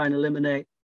aim to try and eliminate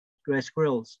grey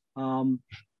squirrels.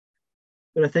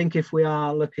 But I think if we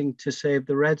are looking to save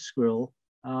the red squirrel,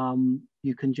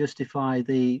 you can justify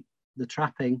the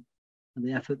trapping and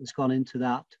the effort that's gone into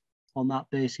that on that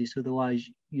basis. Otherwise,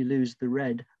 you lose the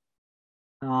red.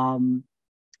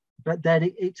 But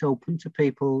then it's open to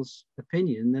people's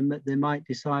opinion. They might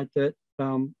decide that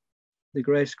the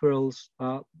grey squirrels,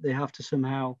 they have to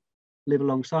somehow live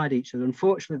alongside each other.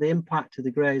 Unfortunately, the impact of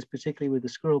the greys, particularly with the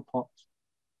squirrel pox,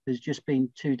 has just been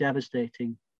too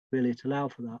devastating, really, to allow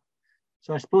for that.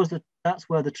 So I suppose that's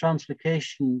where the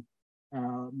translocation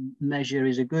measure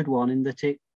is a good one, in that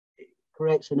it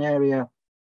creates an area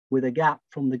with a gap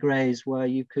from the greys where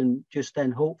you can just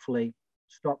then hopefully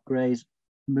stop greys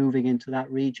moving into that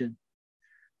region.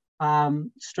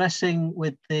 Stressing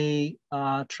with the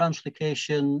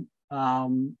translocation,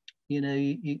 you know,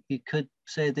 you could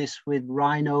say this with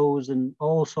rhinos and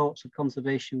all sorts of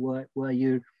conservation work where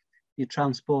you're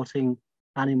transporting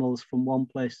animals from one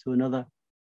place to another.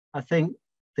 I think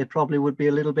they probably would be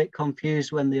a little bit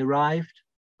confused when they arrived.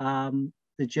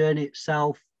 The journey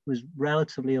itself was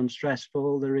relatively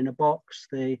unstressful. They're in a box.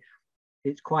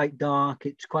 It's quite dark.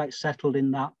 It's quite settled in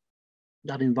that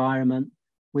environment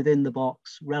within the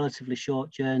box. Relatively short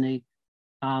journey,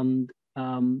 and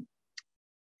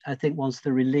I think once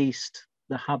they're released,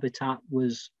 the habitat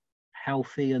was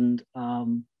healthy and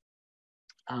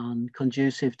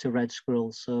conducive to red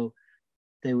squirrels, so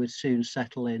they would soon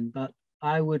settle in. But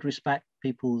I would respect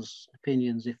people's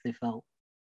opinions if they felt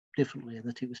differently,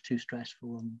 that it was too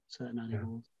stressful on certain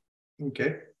animals. Yeah.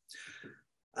 Okay.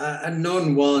 A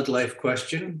non-wildlife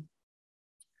question.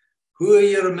 Who are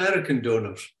your American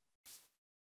donors?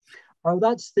 Oh,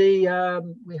 that's we have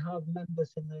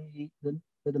members in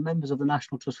the members of the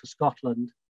National Trust for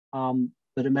Scotland,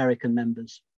 but American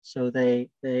members. So they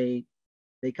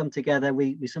come together.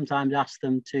 We sometimes ask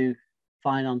them to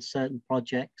finance certain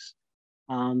projects,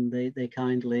 and they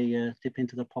kindly dip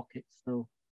into their pockets. So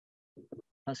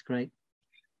that's great.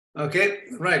 Okay,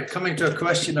 right. Coming to a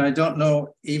question, I don't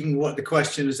know even what the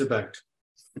question is about.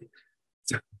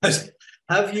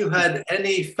 Have you had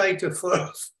any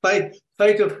Phytophthora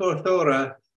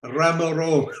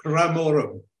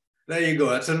ramorum? There you go.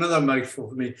 That's another mouthful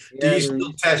for me. Yeah, do you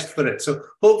still test for it? So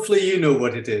hopefully you know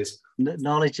what it is.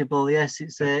 Knowledgeable, yes.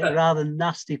 It's a rather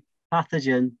nasty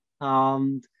pathogen.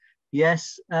 And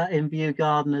yes, Inverewe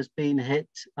Garden has been hit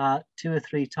 2 or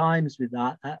 3 times with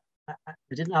that. I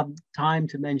didn't have time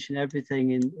to mention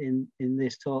everything in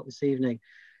this talk this evening,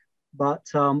 but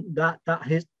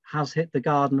that has hit the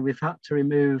garden. We've had to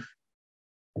remove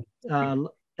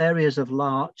areas of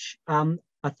larch.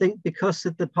 I think because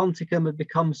of the ponticum had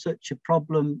become such a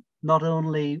problem, not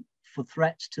only for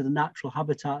threats to the natural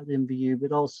habitat of the Inverewe,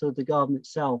 but also the garden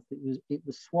itself. It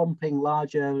was swamping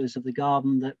large areas of the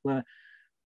garden that were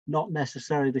not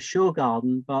necessarily the shore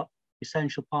garden, but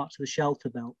essential parts of the shelter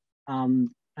belt.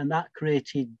 And that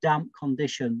created damp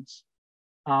conditions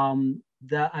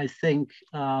that I think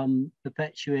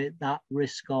perpetuate that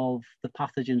risk of the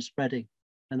pathogen spreading.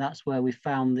 And that's where we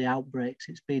found the outbreaks.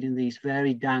 It's been in these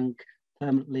very dank,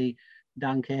 permanently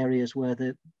dank areas where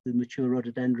the mature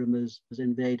rhododendron has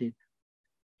invaded.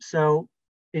 So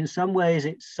in some ways,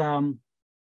 it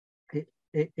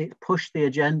pushed the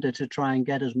agenda to try and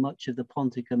get as much of the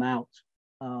ponticum out,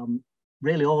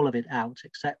 really all of it out,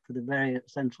 except for the very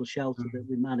central shelter that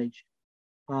we manage.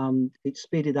 It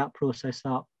speeded that process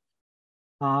up.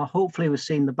 Hopefully we've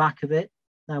seen the back of it.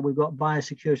 We've got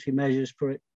biosecurity measures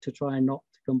for it to try and not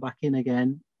to come back in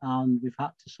again. And we've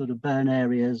had to sort of burn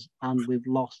areas, and we've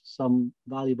lost some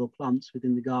valuable plants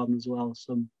within the garden as well,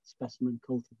 some specimen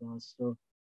cultivars. So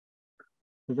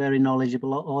a very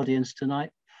knowledgeable audience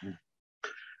tonight.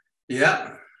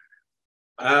 Yeah.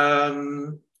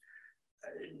 Back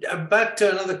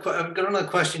to I've got another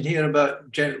question here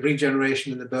about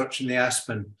regeneration in the birch and the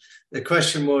aspen. The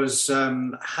question was,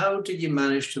 how did you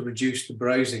manage to reduce the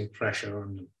browsing pressure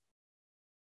on them?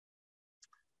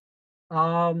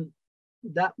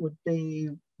 That would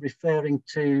be referring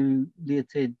to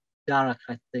Leotid Darach,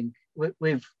 I think.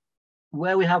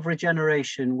 Where we have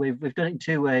regeneration, we've done it in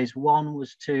two ways. One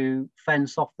was to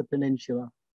fence off the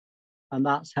peninsula, and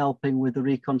that's helping with the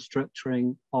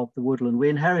reconstructing of the woodland. We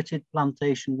inherited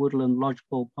plantation woodland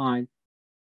lodgepole pine.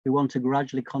 We want to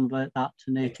gradually convert that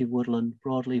to native woodland,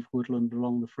 broadleaf woodland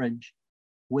along the fringe,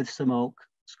 with some oak,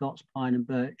 Scots pine and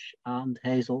birch and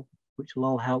hazel, which will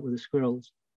all help with the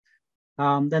squirrels.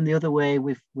 Then the other way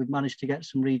we've managed to get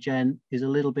some regen is a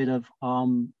little bit of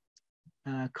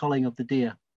culling of the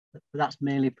deer, but that's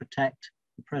mainly protect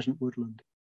the present woodland.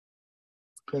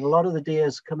 But a lot of the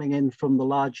deers coming in from the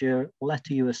larger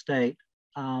Lothians Estate,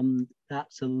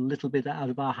 that's a little bit out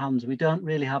of our hands. We don't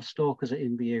really have stalkers at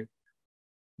Inverewe.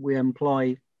 We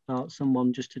employ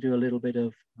someone just to do a little bit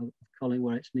of culling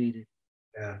where it's needed.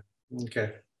 Yeah,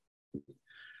 okay.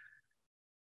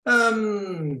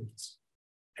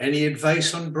 Any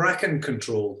advice on bracken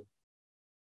control?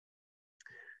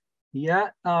 Yeah,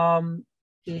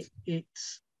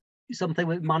 it's something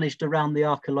we've managed around the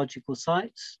archaeological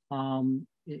sites.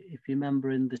 If you remember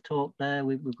in the talk there,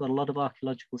 we've got a lot of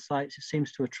archaeological sites. It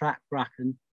seems to attract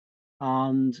bracken.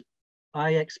 And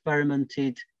I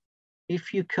experimented,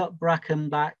 if you cut bracken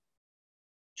back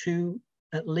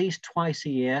at least twice a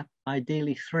year,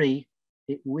 ideally 3,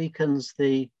 it weakens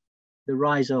the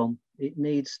rhizome. It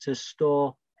needs to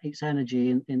store its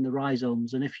energy in the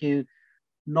rhizomes. And if you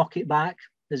knock it back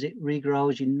as it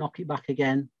regrows, you knock it back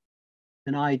again,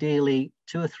 then ideally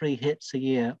 2 or 3 hits a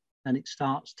year, and it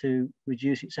starts to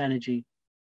reduce its energy.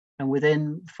 And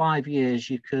within 5 years,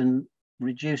 you can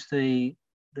reduce the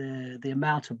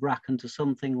amount of bracken to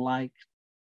something like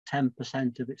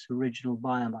 10% of its original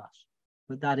biomass.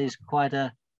 But that is quite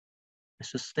a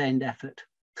sustained effort.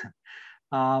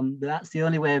 That's the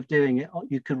only way of doing it.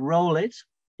 You could roll it.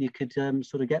 You could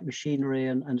sort of get machinery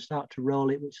and start to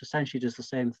roll it, which essentially does the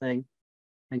same thing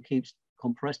and keeps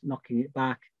knocking it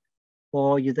back.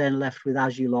 Or you're then left with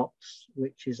Azulox,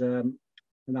 which is a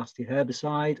nasty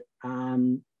herbicide,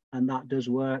 and that does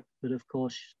work. But of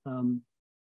course,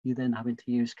 you're then having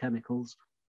to use chemicals.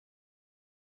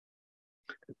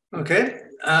 Okay.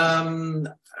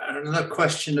 Another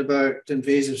question about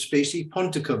invasive species,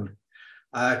 ponticum.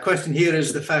 Question here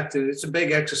is the fact that it's a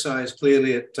big exercise,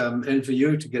 clearly, at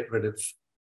Inverewe to get rid of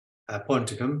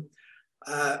ponticum.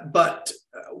 But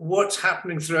what's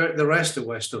happening throughout the rest of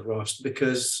West of Ross?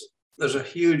 Because there's a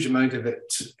huge amount of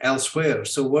it elsewhere.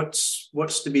 So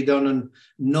what's to be done on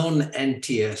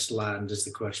non-NTS land is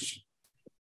the question.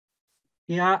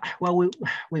 Yeah, well,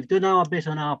 we've done our bit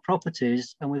on our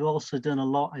properties, and we've also done a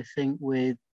lot, I think,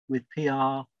 with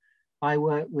PR. I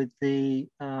work with the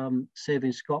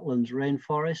Saving Scotland's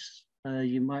rainforests.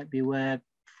 You might be aware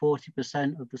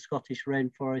 40% of the Scottish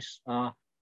rainforests are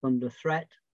under threat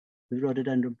with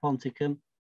rhododendron ponticum.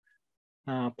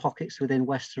 Pockets within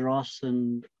West of Ross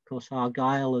and of course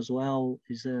Argyll as well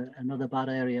is another bad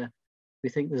area. We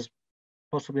think there's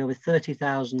possibly over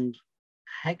 30,000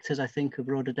 hectares, I think, of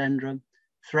rhododendron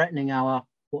threatening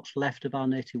what's left of our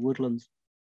native woodlands.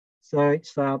 So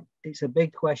it's a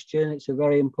big question. It's a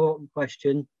very important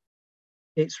question.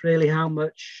 It's really how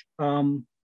much,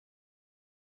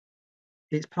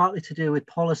 it's partly to do with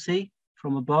policy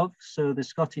from above. So the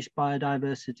Scottish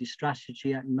Biodiversity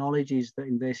Strategy acknowledges that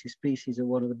invasive species are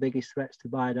one of the biggest threats to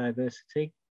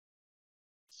biodiversity.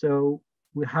 So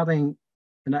we're having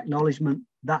an acknowledgement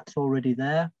that's already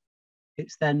there.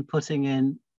 It's then putting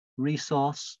in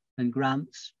resource and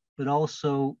grants, but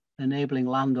also enabling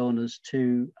landowners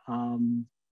to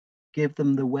give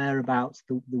them the whereabouts,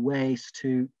 the ways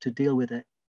to deal with it,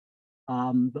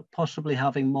 but possibly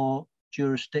having more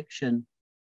jurisdiction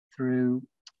through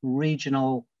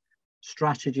regional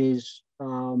strategies,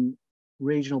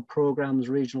 regional programs,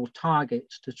 regional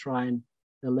targets to try and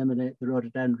eliminate the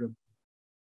rhododendron.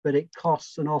 But it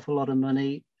costs an awful lot of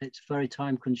money. It's very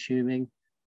time consuming.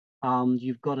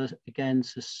 You've got to, again,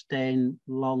 sustain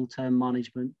long-term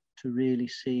management to really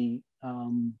see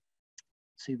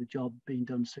the job being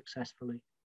done successfully.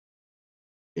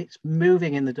 It's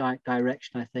moving in the right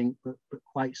direction, I think, but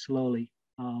quite slowly.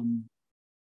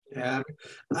 Yeah,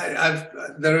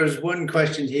 there is one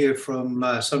question here from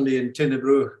somebody in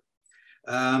Inverewe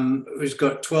who's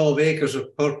got 12 acres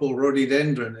of purple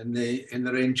rhododendron in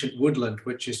their ancient woodland,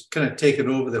 which is kind of taken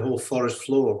over the whole forest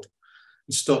floor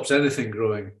and stops anything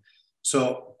growing.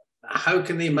 So how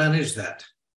can they manage that?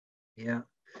 Yeah,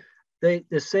 they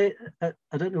say,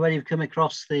 I don't know whether you've come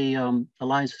across the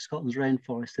Alliance for Scotland's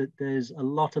Rainforest, that there's a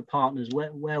lot of partners.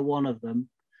 We're one of them.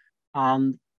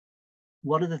 And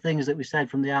one of the things that we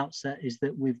said from the outset is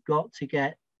that we've got to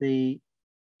get the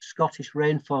Scottish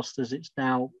rainforest, as it's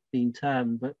now been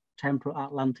termed, but temperate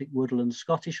Atlantic woodland,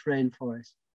 Scottish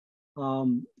rainforest,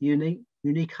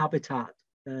 unique habitat,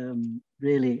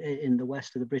 really, in the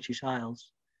west of the British Isles.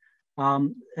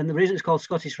 And the reason it's called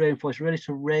Scottish rainforest, really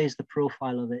to raise the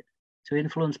profile of it, to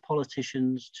influence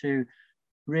politicians, to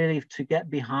really to get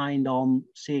behind on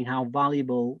seeing how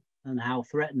valuable and how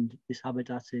threatened this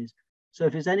habitat is. So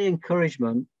if there's any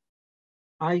encouragement,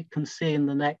 I can see in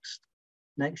the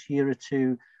next year or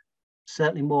two,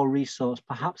 certainly more resource,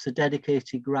 perhaps a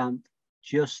dedicated grant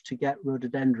just to get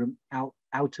rhododendron out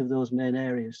of those main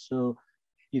areas. So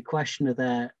your questioner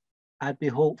there, I'd be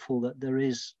hopeful that there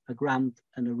is a grant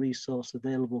and a resource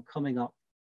available coming up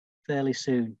fairly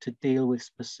soon to deal with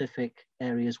specific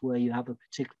areas where you have a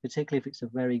particularly if it's a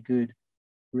very good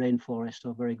rainforest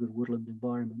or very good woodland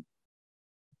environment.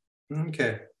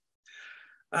 Okay.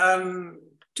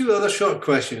 Two other short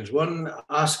questions. One,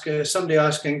 somebody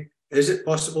asking, is it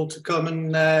possible to come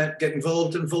and get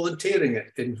involved in volunteering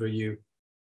at Inverewe?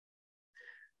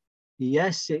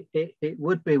 Yes, it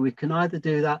would be. We can either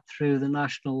do that through the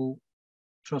National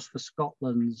Trust for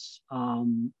Scotland's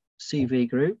CV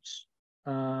groups.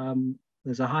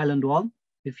 There's a Highland one,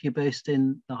 if you're based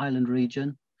in the Highland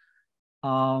region.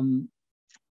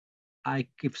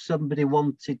 If somebody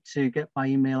wanted to get my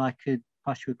email, I could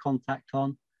pass you a contact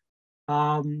on.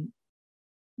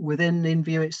 Within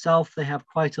Inverewe itself, they have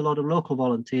quite a lot of local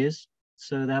volunteers.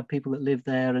 So they have people that live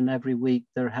there, and every week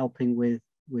they're helping with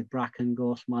bracken,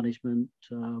 gorse management,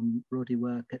 roadie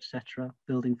work, etc.,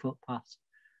 building footpaths.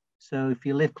 So if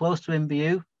you live close to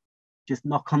Inverewe, just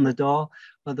knock on the door.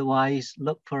 Otherwise,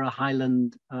 look for a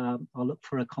Highland or look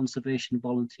for a conservation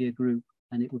volunteer group,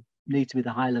 and it would need to be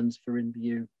the Highlands for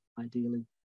Inverewe, ideally.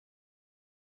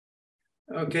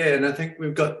 Okay, and I think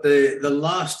we've got the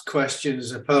last question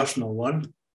is a personal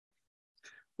one.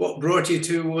 What brought you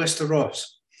to Westeros?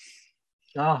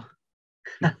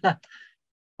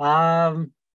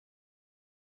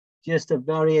 Just a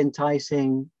very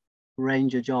enticing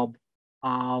ranger job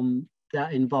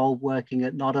that involved working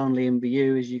at not only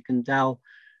Inverewe, as you can tell,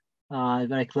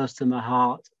 very close to my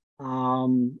heart,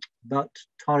 but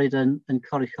Torridon and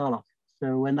Corrycolloch.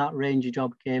 So when that ranger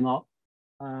job came up,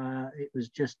 it was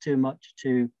just too much,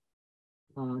 too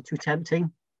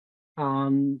tempting,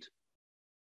 and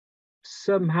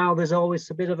somehow there's always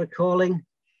a bit of a calling.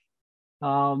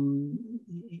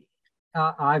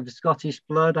 I've Scottish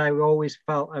blood. I always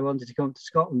felt I wanted to come to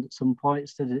Scotland at some point.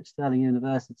 Studied at Stirling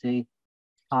University.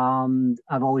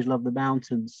 I've always loved the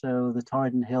mountains, so the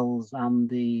Torridon Hills and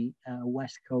the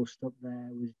west coast up there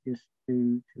was just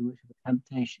too much of a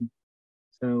temptation.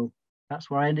 So that's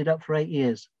where I ended up for 8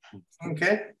 years.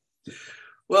 Okay.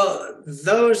 Well,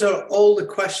 those are all the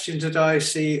questions that I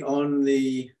see on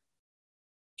the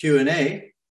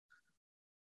Q&A.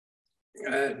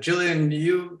 Gillian,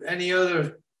 any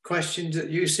other questions that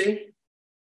you see?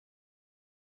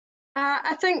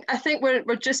 I think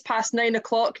we're just past 9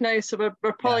 o'clock now, so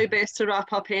we're probably best to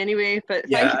wrap up anyway. But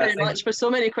thank you very much for so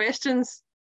many questions.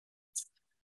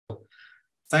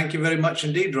 Thank you very much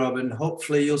indeed, Robin.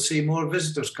 Hopefully you'll see more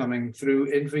visitors coming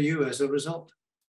through Inverewe as a result.